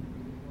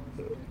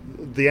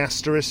the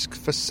asterisk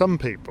for some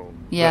people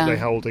that they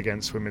hold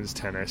against women's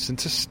tennis, and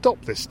to stop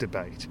this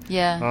debate.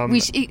 Yeah,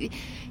 we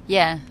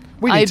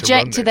I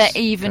object to there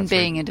Catherine. even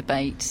being a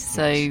debate.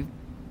 So,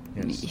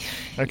 yes.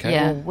 Okay,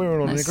 well, we're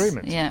all in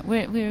agreement. Yeah,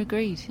 we're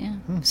agreed. Yeah,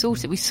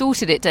 we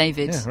sorted it,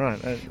 David. Yeah,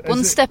 right.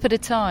 One step at a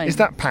time. Is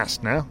that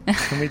past now?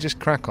 Can we just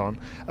crack on?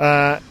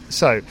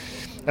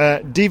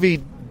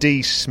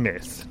 DVD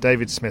Smith,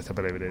 David Smith, I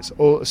believe it is,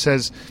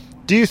 says,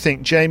 do you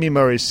think Jamie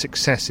Murray's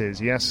successes,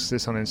 he asks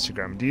this on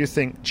Instagram, do you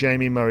think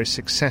Jamie Murray's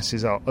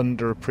successes are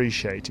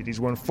underappreciated? He's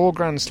won 4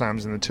 Grand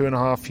Slams in the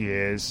 2.5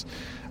 years,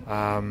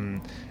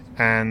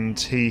 and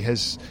he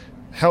has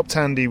helped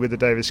Andy with the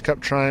Davis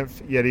Cup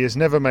triumph, yet he has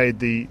never made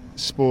the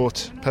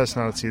Sport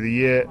Personality of the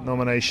Year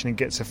nomination and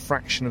gets a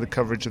fraction of the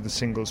coverage of the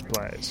singles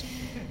players.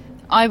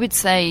 I would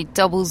say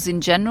doubles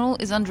in general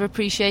is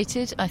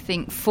underappreciated. I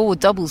think for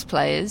doubles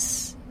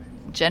players,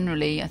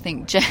 generally, I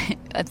think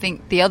I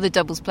think the other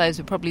doubles players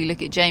would probably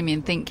look at Jamie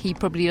and think he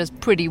probably does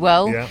pretty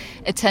well,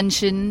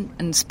 attention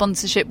and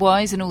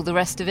sponsorship-wise and all the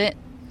rest of it,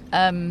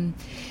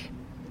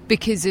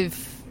 because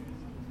of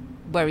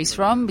where he's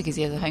from, because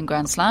he has a home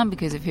Grand Slam,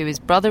 because of who his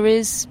brother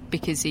is,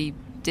 because he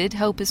did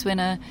help us win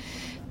a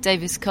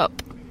Davis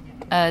Cup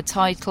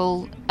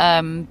title.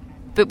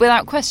 But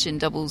without question,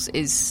 doubles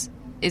is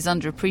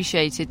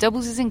underappreciated.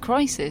 Doubles is in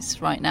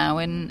crisis right now,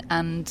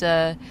 and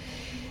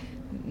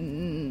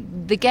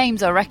the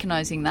games are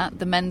recognising that.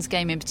 The men's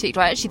game in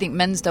particular, I actually think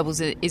men's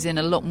doubles is in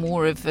a lot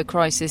more of a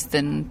crisis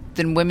than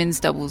women's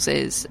doubles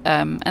is,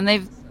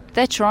 and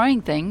they're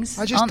trying things.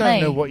 I just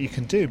don't know what you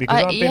can do,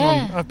 because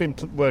I've been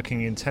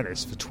working in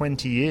tennis for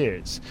 20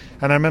 years,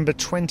 and I remember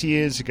 20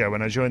 years ago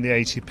when I joined the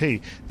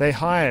ATP, they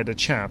hired a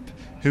chap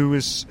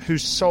whose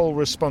sole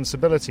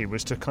responsibility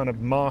was to kind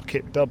of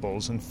market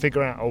doubles and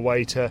figure out a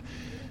way to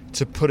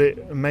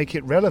make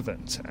it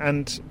relevant.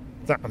 And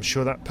that, I'm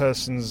sure that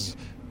person's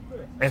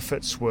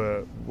efforts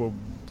were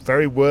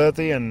very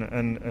worthy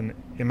and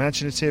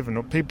imaginative,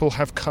 and people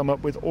have come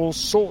up with all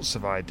sorts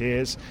of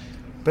ideas.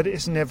 But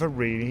it's never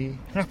really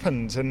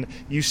happened, and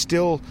you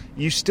still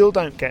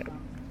don't get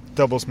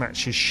doubles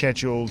matches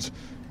scheduled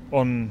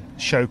on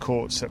show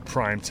courts at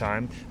prime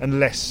time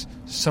unless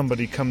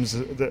somebody comes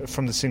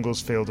from the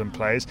singles field and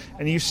plays,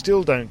 and you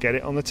still don't get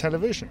it on the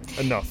television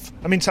enough.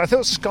 I mean, I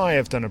thought Sky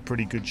have done a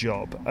pretty good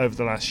job over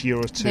the last year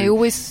or two. They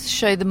always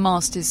show the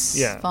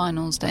Masters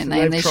finals, don't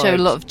they? And they show a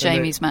lot of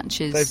Jamie's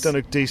matches. They've done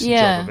a decent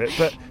job of it,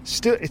 but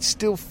it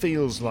still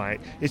feels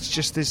like it's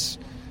just this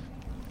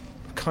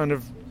kind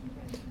of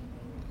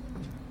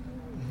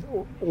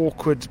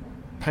awkward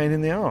pain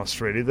in the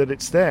arse, really, that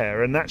it's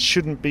there, and that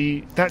shouldn't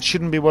be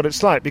what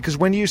it's like. Because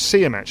when you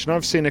see a match, and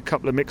I've seen a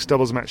couple of mixed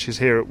doubles matches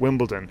here at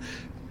Wimbledon,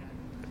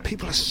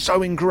 people are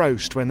so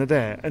engrossed when they're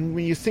there, and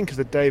when you think of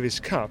the Davis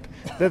Cup,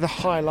 they're the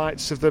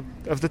highlights of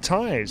the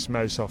ties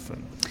most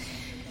often.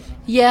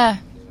 Yeah,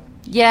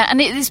 and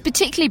it is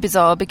particularly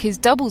bizarre because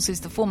doubles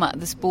is the format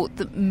of the sport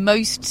that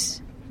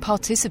most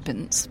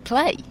participants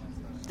play.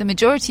 The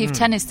majority of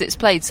tennis that's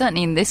played,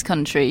 certainly in this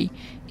country,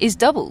 is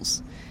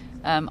doubles.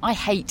 I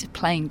hate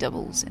playing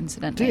doubles,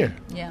 incidentally. Do you?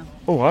 Yeah.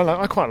 Oh,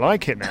 I quite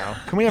like it now.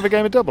 Can we have a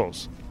game of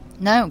doubles?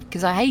 No,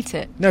 because I hate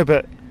it. No,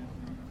 but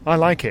I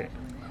like it.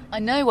 I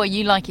know why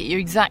you like it. You're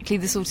exactly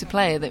the sort of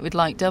player that would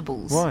like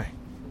doubles. Why?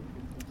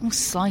 All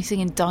slicing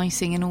and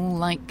dicing and all,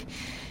 like,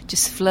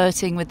 just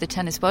flirting with the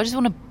tennis ball. I just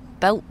want to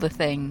belt the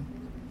thing.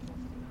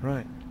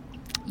 Right.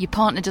 Your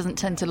partner doesn't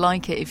tend to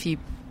like it if you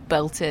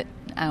belt it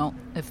out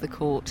of the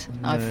court,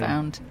 no. I've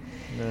found.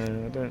 No,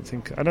 I don't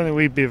think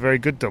we'd be a very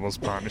good doubles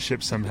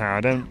partnership somehow.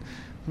 I'm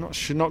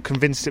not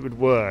convinced it would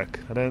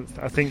work.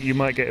 I think you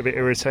might get a bit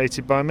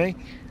irritated by me.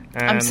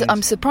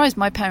 I'm surprised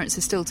my parents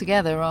are still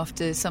together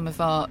after some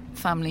of our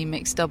family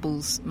mixed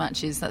doubles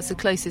matches. That's the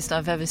closest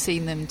I've ever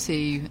seen them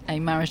to a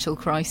marital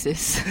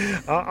crisis.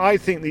 I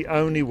think the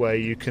only way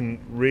you can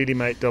really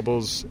make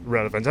doubles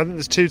relevant, I think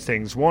there's two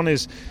things. One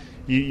is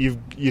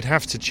you'd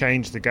have to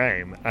change the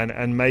game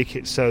and make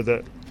it so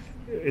that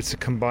it's a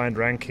combined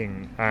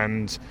ranking,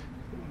 and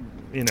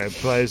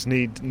players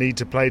need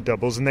to play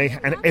doubles, and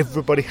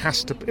everybody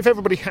has to. If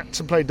everybody had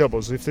to play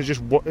doubles, if they're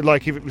just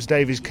like if it was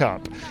Davis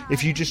Cup,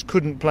 if you just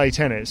couldn't play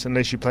tennis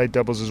unless you played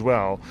doubles as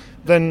well,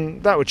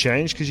 then that would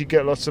change, because you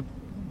get lots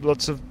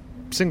of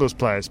singles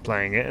players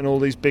playing it and all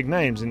these big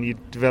names, and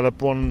you'd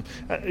develop one.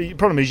 The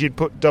problem is you'd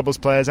put doubles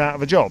players out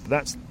of a job.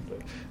 That's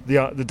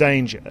the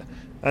danger.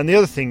 And the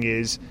other thing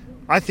is,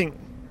 I think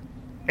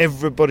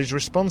everybody's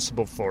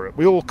responsible for it.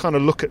 We all kind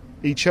of look at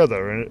each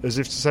other as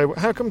if to say, well,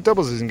 how come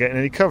doubles isn't getting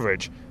any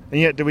coverage? And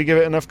yet, do we give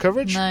it enough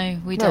coverage? No,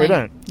 we don't. No, we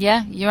don't.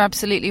 Yeah, you're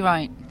absolutely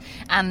right.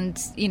 And,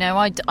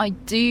 I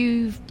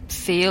do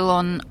feel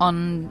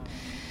on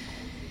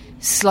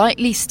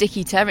slightly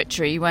sticky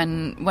territory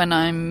when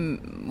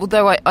I'm...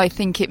 Although I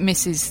think it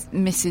misses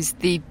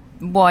the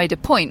wider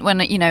point.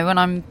 When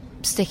I'm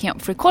sticking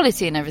up for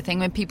equality and everything,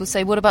 when people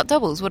say, what about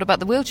doubles? What about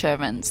the wheelchair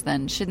events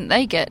then? Shouldn't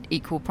they get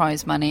equal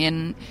prize money?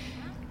 And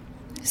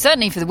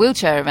certainly for the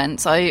wheelchair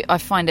events, I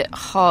find it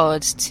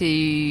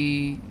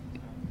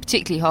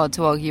particularly hard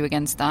to argue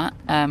against that.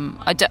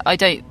 I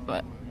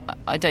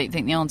don't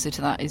think the answer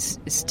to that is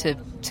to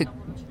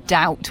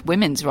doubt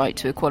women's right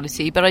to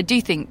equality, but I do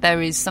think there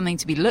is something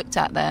to be looked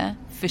at there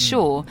for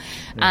sure.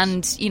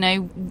 Yes.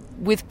 And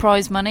with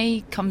prize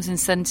money comes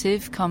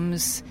incentive,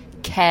 comes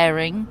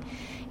caring.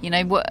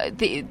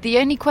 The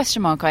only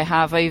question mark I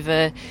have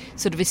over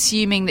sort of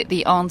assuming that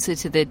the answer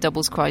to the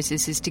doubles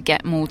crisis is to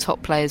get more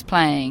top players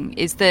playing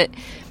is that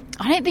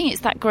I don't think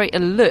it's that great a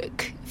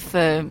look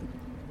for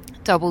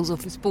doubles or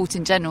for sport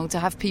in general to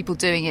have people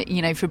doing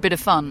it, for a bit of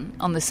fun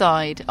on the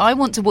side. I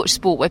want to watch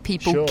sport where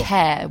people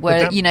care,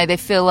 where, they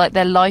feel like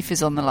their life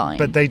is on the line.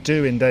 But they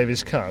do in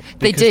Davis Cup.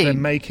 They do. They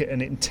make it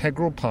an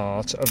integral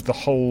part of the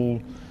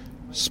whole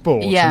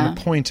sport and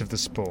the point of the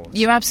sport.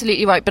 You're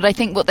absolutely right, but I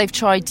think what they've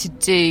tried to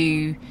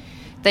do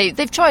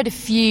They've tried a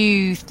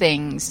few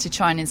things to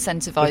try and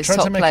incentivise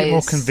top to make players. It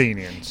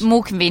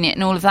more convenient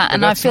And all of that. But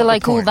and I feel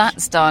like all point.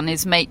 that's done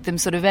is make them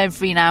sort of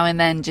every now and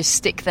then just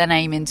stick their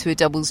name into a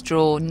doubles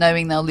draw,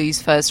 knowing they'll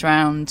lose first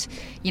round,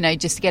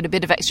 just to get a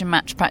bit of extra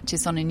match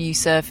practice on a new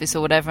surface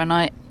or whatever. And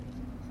I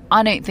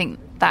don't think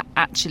that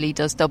actually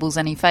does doubles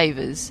any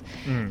favours.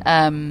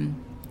 And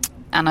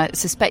I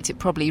suspect it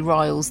probably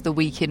riles the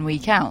week in,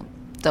 week out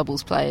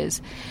doubles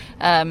players.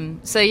 We're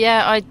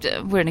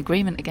in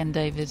agreement again,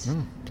 David.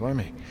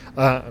 Blimey.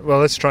 Well,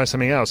 let's try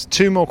something else.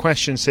 2 more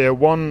questions here.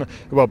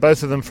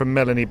 Both of them from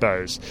Melanie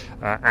Bowes,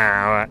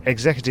 our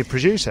executive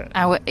producer.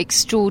 Our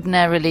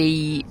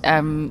extraordinarily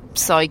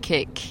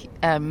psychic,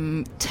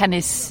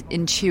 tennis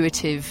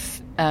intuitive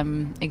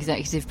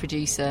executive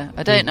producer.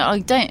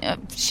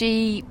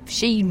 She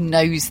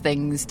knows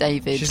things,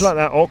 David. She's like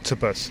that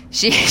octopus.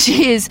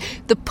 She is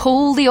the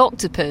Paul the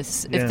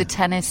octopus of the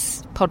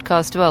tennis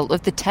podcast world,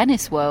 of the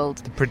tennis world.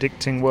 The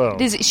predicting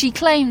world. She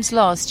claims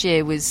last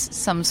year was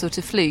some sort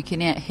of fluke,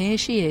 and yet here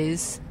she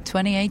is,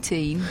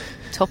 2018,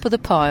 top of the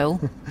pile.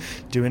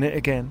 Doing it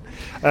again.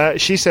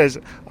 She says,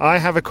 I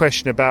have a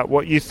question about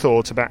what you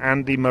thought about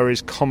Andy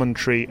Murray's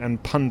commentary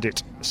and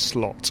pundit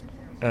slot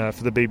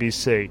for the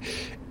BBC.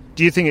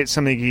 Do you think it's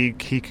something he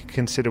could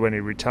consider when he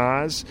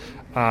retires?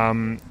 Is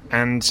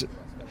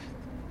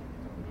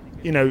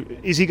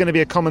he going to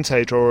be a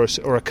commentator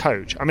or a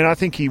coach? I mean, I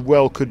think he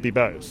could be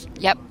both.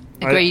 Yep,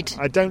 agreed.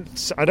 I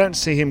don't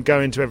see him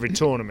going to every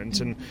tournament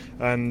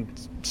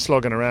and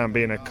slogging around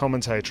being a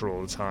commentator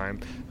all the time.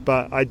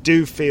 But I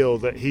do feel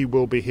that he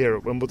will be here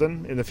at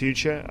Wimbledon in the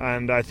future,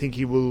 and I think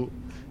he will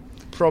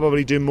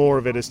probably do more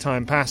of it as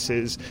time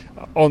passes,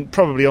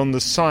 probably on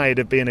the side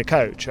of being a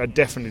coach. I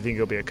definitely think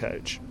he'll be a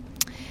coach.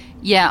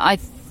 Yeah,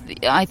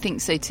 I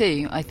think so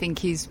too. I think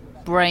his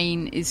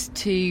brain is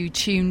too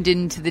tuned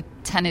into the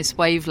tennis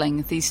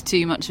wavelength. He's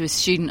too much of a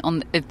student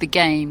of the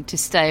game to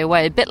stay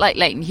away. A bit like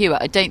Leighton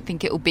Hewitt. I don't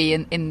think it will be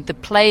in the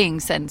playing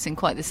sense in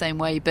quite the same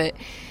way, but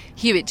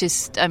Hewitt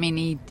just, I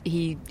mean,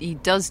 he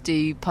does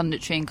do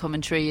punditry and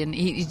commentary, and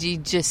he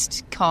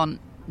just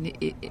can't.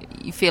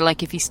 You feel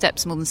like if he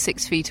steps more than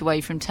 6 feet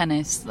away from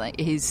tennis, like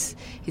his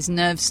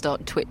nerves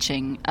start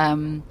twitching.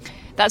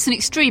 That's an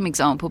extreme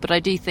example, but I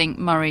do think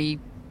Murray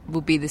will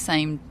be the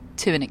same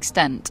to an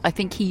extent. I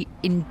think he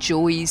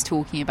enjoys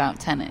talking about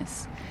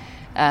tennis.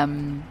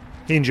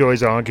 He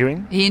enjoys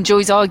arguing. He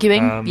enjoys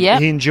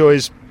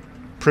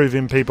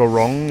proving people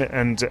wrong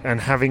and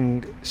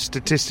having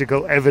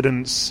statistical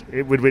evidence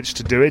with which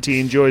to do it.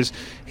 He enjoys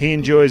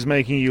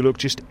making you look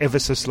just ever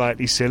so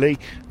slightly silly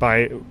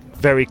by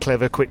very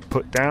clever, quick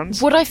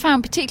put-downs. What I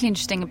found particularly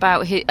interesting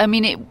about him, I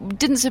mean, it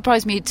didn't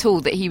surprise me at all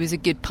that he was a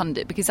good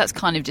pundit, because that's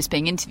kind of just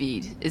being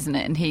interviewed, isn't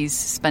it? And he's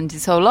spent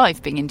his whole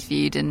life being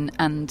interviewed,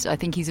 and I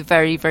think he's a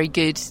very, very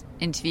good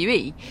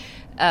interviewee.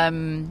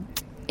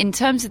 In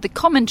terms of the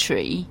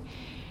commentary,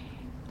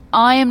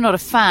 I am not a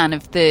fan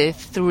of the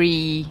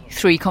three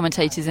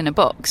commentators in a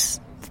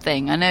box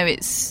thing. I know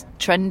it's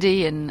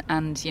trendy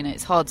and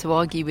it's hard to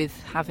argue with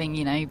having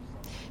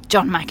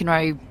John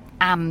McEnroe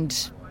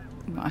and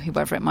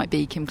whoever it might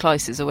be, Kim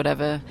Clijsters or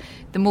whatever.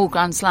 The more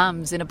Grand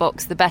Slams in a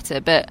box, the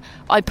better. But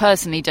I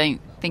personally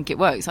don't think it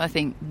works. I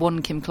think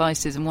one Kim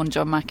Clijsters and one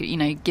John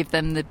McEnroe, give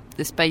them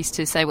the space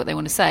to say what they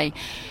want to say.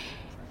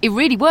 It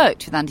really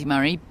worked with Andy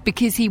Murray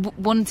because he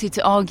wanted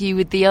to argue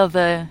with the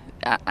other,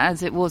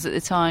 as it was at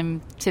the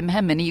time, Tim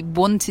Henman. He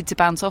wanted to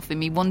bounce off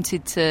him. He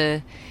wanted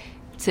to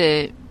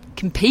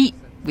compete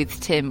with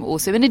Tim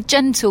also in a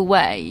gentle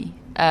way.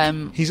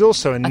 He's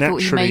also I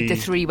thought he made the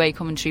three-way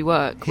commentary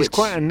work. He's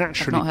quite a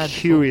naturally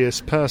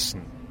curious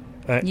person.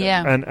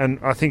 And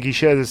I think he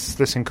shares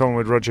this in common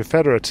with Roger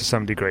Federer to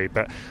some degree.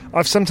 But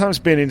I've sometimes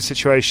been in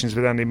situations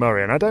with Andy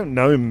Murray, and I don't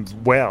know him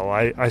well.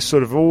 I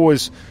sort of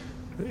always...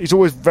 He's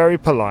always very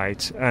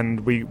polite,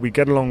 and we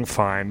get along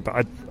fine,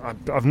 but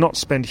I've not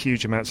spent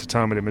huge amounts of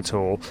time with him at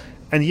all.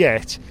 And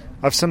yet,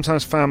 I've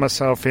sometimes found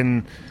myself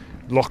in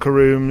locker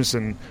rooms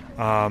and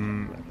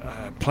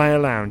player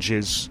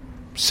lounges,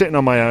 sitting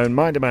on my own,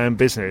 minding my own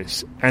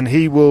business, and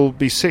he will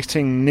be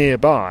sitting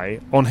nearby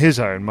on his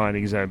own,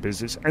 minding his own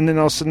business, and then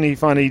I'll suddenly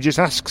find he just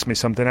asks me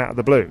something out of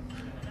the blue.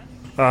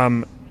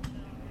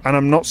 And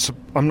I'm not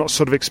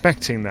sort of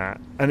expecting that,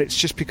 and it's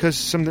just because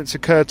something's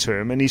occurred to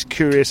him, and he's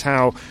curious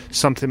how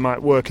something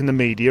might work in the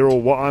media,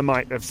 or what I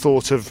might have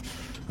thought of,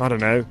 I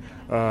don't know,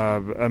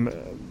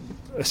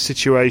 a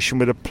situation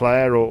with a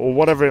player, or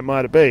whatever it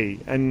might be,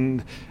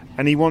 and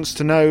he wants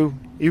to know.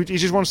 He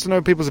just wants to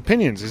know people's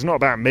opinions. It's not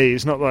about me.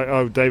 It's not like,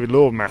 oh, David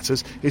Law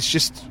matters. It's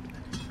just,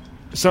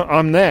 so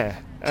I'm there.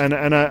 And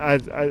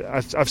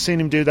I've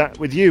seen him do that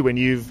with you when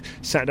you've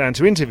sat down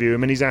to interview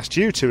him, and he's asked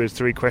you 2 or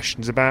 3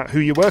 questions about who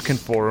you're working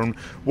for and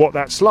what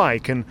that's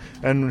like, and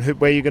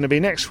where you're going to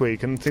be next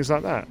week and things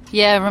like that.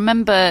 Yeah, I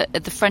remember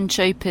at the French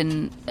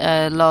Open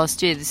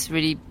last year, this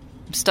really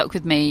stuck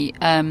with me.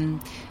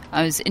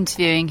 I was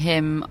interviewing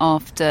him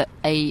after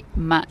a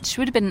match. It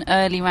would have been an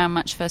early round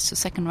match, first or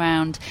second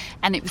round,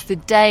 and it was the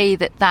day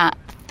that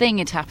thing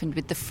had happened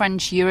with the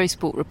French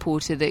Eurosport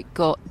reporter that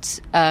got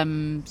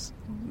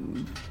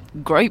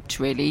groped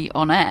really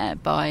on air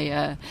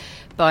by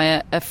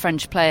a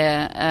French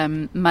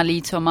player,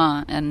 Mali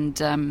Thomas,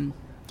 and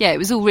it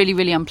was all really,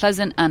 really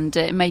unpleasant, and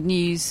it made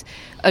news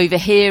over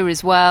here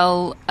as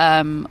well.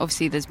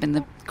 Obviously, there's been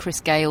the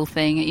Chris Gayle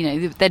thing. You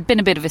know, there'd been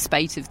a bit of a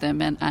spate of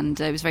them, and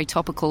it was very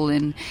topical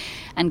and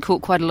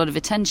caught quite a lot of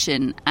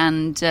attention.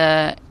 And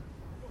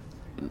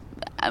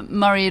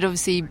Murray had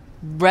obviously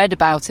read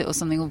about it or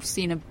something, or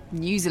seen a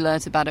news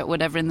alert about it, or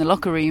whatever, in the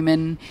locker room,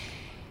 and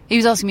he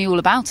was asking me all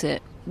about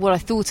it, what I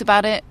thought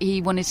about it.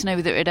 He wanted to know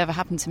whether it had ever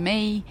happened to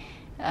me.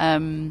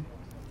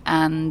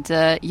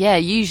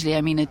 Usually,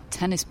 I mean, a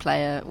tennis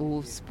player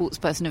or sports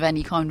person of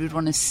any kind would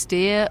want to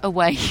steer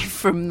away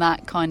from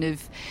that kind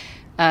of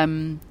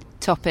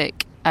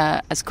topic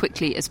as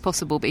quickly as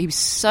possible. But he was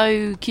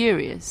so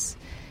curious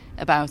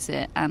about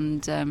it,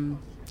 and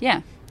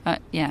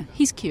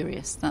he's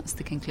curious. That's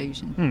the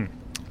conclusion.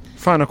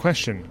 Final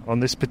question on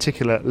this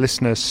particular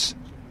listeners'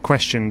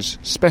 questions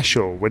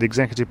special with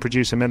executive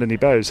producer Melanie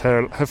Bowes.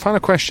 Her final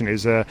question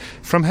is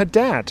from her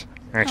dad.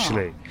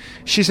 Actually,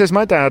 she says,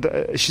 my dad,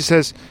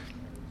 he's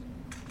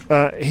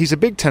a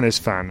big tennis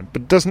fan,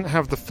 but doesn't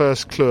have the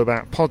first clue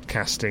about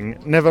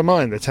podcasting, never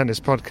mind the tennis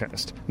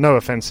podcast. No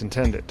offence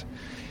intended.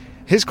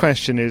 His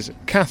question is,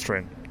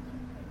 Catherine,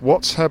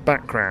 what's her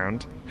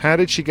background? How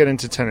did she get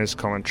into tennis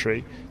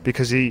commentary?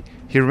 Because he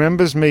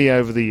remembers me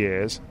over the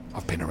years.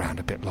 I've been around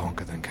a bit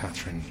longer than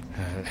Catherine,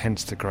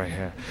 hence the grey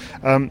hair.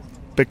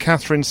 But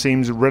Catherine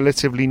seems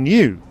relatively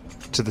new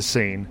to the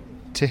scene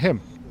to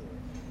him.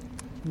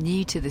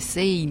 New to the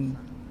scene.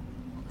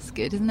 It's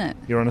good, isn't it?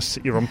 You're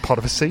on part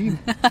of a scene.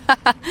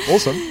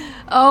 Awesome.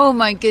 Oh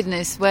my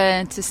goodness,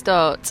 where to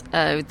start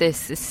with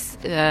this? This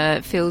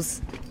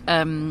feels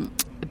a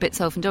bit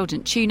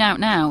self-indulgent. Tune out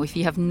now if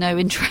you have no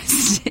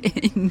interest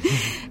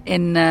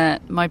in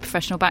my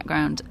professional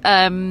background.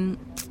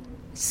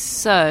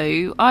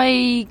 So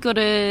I got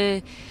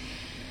a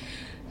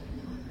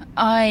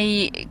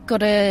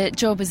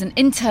job as an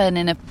intern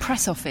in a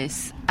press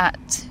office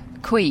at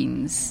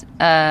Queen's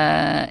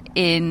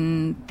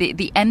in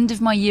the end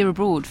of my year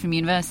abroad from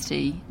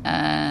university.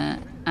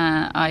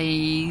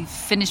 I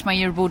finished my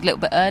year abroad a little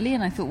bit early,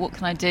 and I thought, what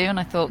can I do? And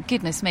I thought,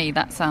 goodness me,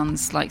 that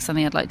sounds like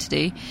something I'd like to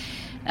do.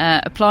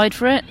 Applied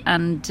for it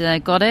and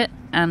got it,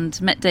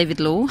 and met David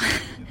Law.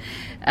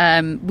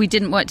 We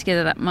didn't work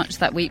together that much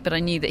that week, but I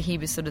knew that he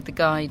was sort of the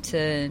guy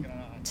to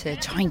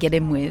try and get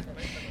in with.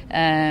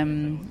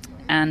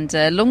 And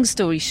long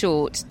story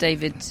short,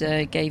 David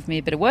gave me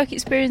a bit of work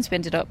experience. We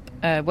ended up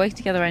working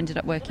together. I ended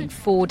up working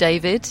for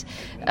David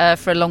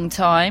for a long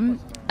time.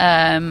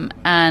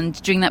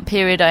 And during that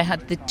period, I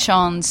had the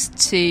chance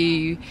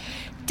to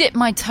dip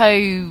my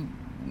toe,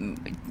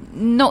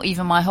 not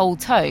even my whole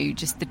toe,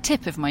 just the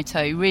tip of my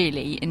toe,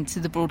 really, into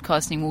the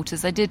broadcasting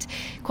waters. I did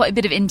quite a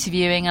bit of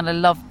interviewing, and I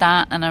loved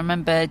that. And I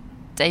remember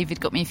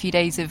David got me a few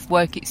days of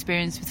work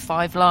experience with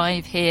 5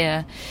 Live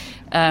here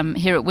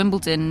at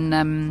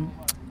Wimbledon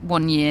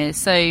one year,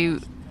 so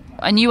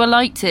I knew I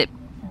liked it,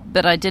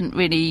 but I didn't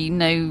really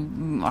know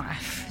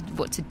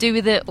what to do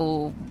with it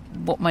or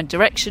what my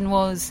direction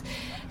was.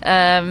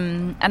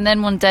 And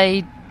then one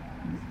day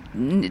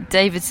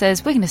David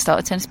says, we're going to start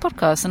a tennis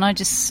podcast, and I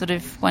just sort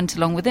of went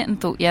along with it and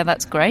thought, yeah,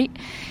 that's great.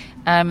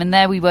 And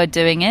there we were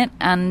doing it,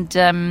 and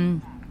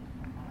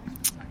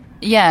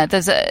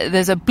there's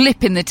a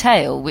blip in the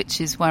tail, which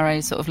is where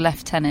I sort of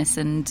left tennis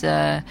and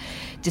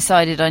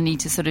decided I need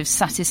to sort of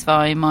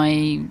satisfy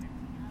my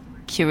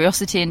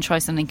curiosity and try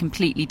something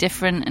completely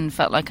different, and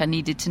felt like I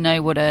needed to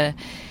know what a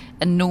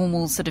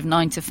normal sort of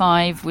 9 to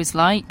 5 was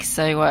like.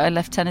 So I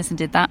left tennis and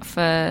did that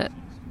for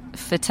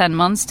 10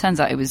 months. Turns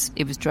out it was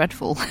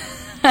dreadful.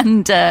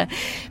 And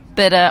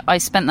but I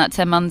spent that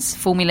 10 months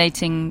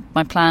formulating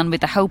my plan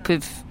with the help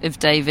of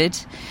David,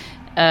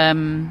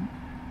 and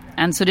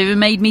sort of it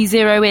made me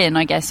zero in,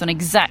 I guess, on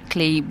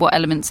exactly what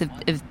elements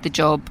of the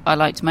job I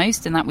liked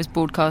most, and that was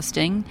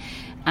broadcasting.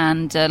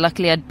 And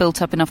luckily I'd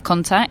built up enough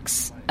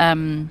contacts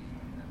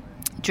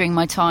during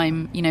my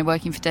time,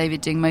 working for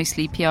David, doing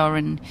mostly PR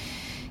and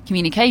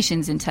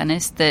communications in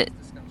tennis, that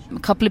a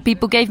couple of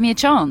people gave me a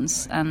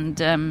chance. And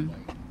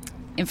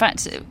in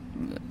fact,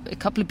 a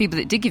couple of people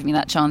that did give me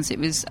that chance, it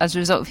was as a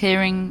result of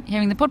hearing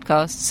the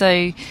podcast.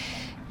 So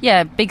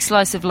yeah, big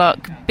slice of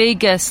luck,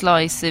 bigger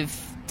slice of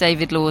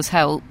David Law's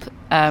help,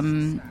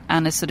 and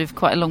a sort of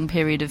quite a long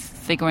period of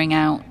figuring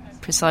out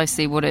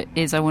precisely what it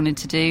is I wanted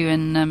to do,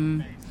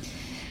 and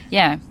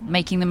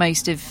making the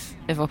most of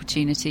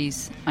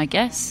opportunities, I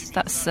guess.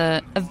 That's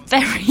a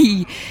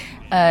very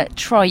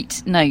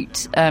trite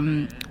note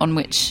on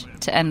which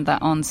to end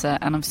that answer,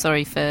 and I'm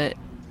sorry for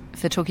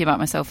talking about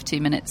myself for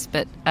 2 minutes,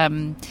 but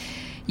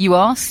you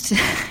asked,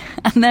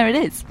 and there it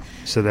is.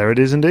 So there it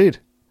is indeed.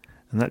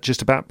 And that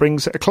just about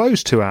brings a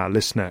close to our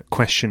listener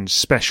questions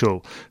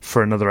special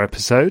for another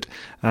episode.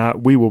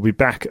 We will be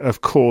back,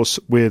 of course,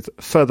 with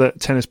further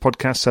tennis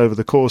podcasts over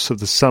the course of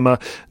the summer.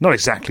 Not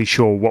exactly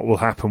sure what will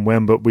happen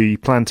when, but we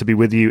plan to be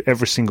with you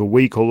every single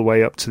week all the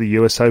way up to the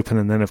US Open,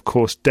 and then, of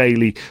course,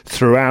 daily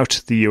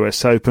throughout the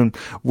US Open.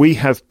 We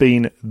have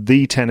been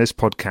The Tennis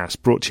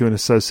Podcast, brought to you in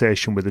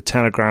association with The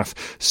Telegraph,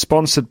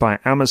 sponsored by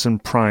Amazon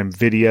Prime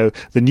Video,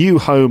 the new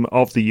home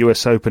of the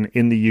US Open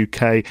in the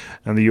UK,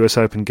 and the US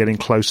Open getting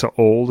closer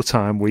all the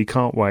time. We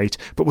can't wait,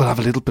 but we'll have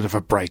a little bit of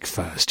a break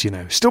first,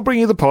 still bring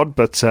you the pod,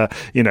 but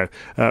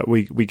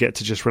we get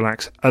to just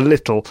relax a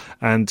little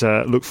and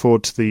look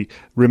forward to the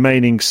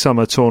remaining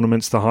summer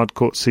tournaments. The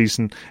hardcourt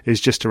season is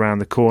just around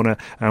the corner,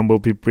 and we'll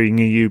be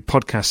bringing you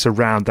podcasts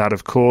around that,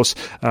 of course.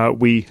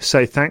 We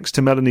say thanks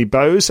to Melanie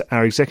Bowes,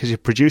 our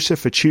executive producer,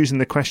 for choosing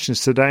the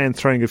questions today and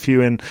throwing a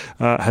few in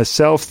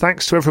herself.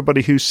 Thanks to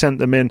everybody who sent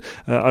them in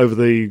over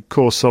the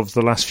course of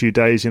the last few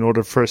days in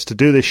order for us to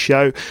do this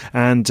show,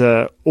 and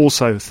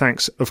also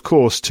thanks, of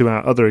course, to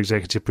our other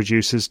executive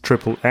producers,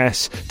 Triple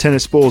S,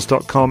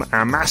 tennisballs.com,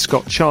 our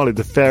mascot Charlie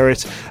the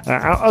Ferret,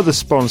 our other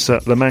sponsor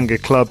La Manga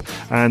Club,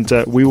 and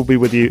we will be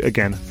with you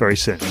again very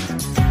soon.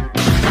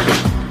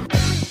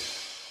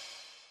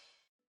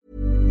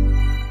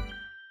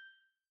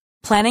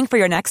 Planning for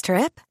your next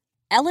trip?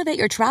 Elevate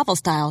your travel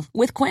style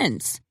with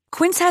Quince.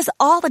 Quince has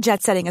all the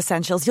jet-setting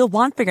essentials you'll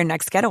want for your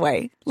next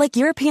getaway, like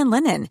European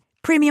linen,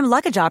 premium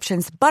luggage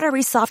options,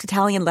 buttery soft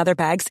Italian leather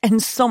bags,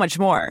 and so much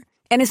more.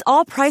 And is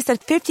all priced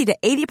at 50 to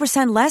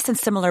 80% less than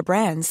similar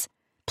brands.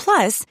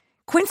 Plus,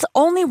 Quince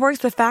only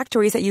works with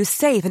factories that use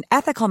safe and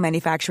ethical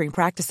manufacturing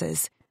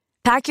practices.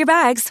 Pack your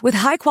bags with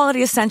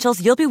high-quality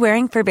essentials you'll be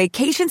wearing for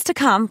vacations to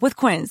come with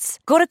Quince.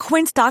 Go to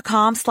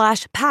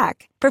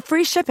quince.com/pack for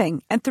free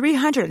shipping and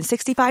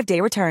 365-day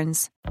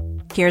returns.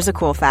 Here's a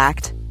cool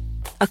fact.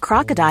 A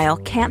crocodile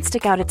can't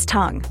stick out its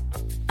tongue.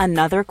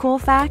 Another cool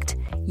fact,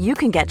 you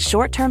can get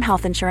short-term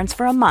health insurance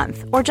for a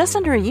month or just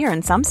under a year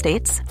in some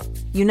states.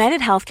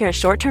 United Healthcare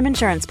short-term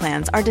insurance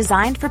plans are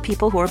designed for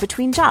people who are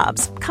between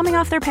jobs, coming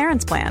off their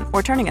parents' plan,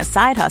 or turning a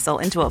side hustle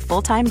into a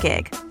full-time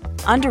gig.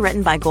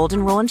 Underwritten by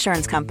Golden Rule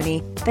Insurance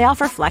Company, they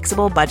offer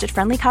flexible,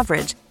 budget-friendly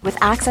coverage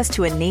with access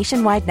to a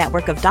nationwide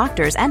network of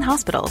doctors and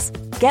hospitals.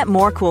 Get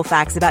more cool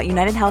facts about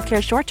United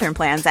Healthcare short-term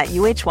plans at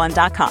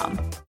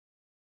uh1.com.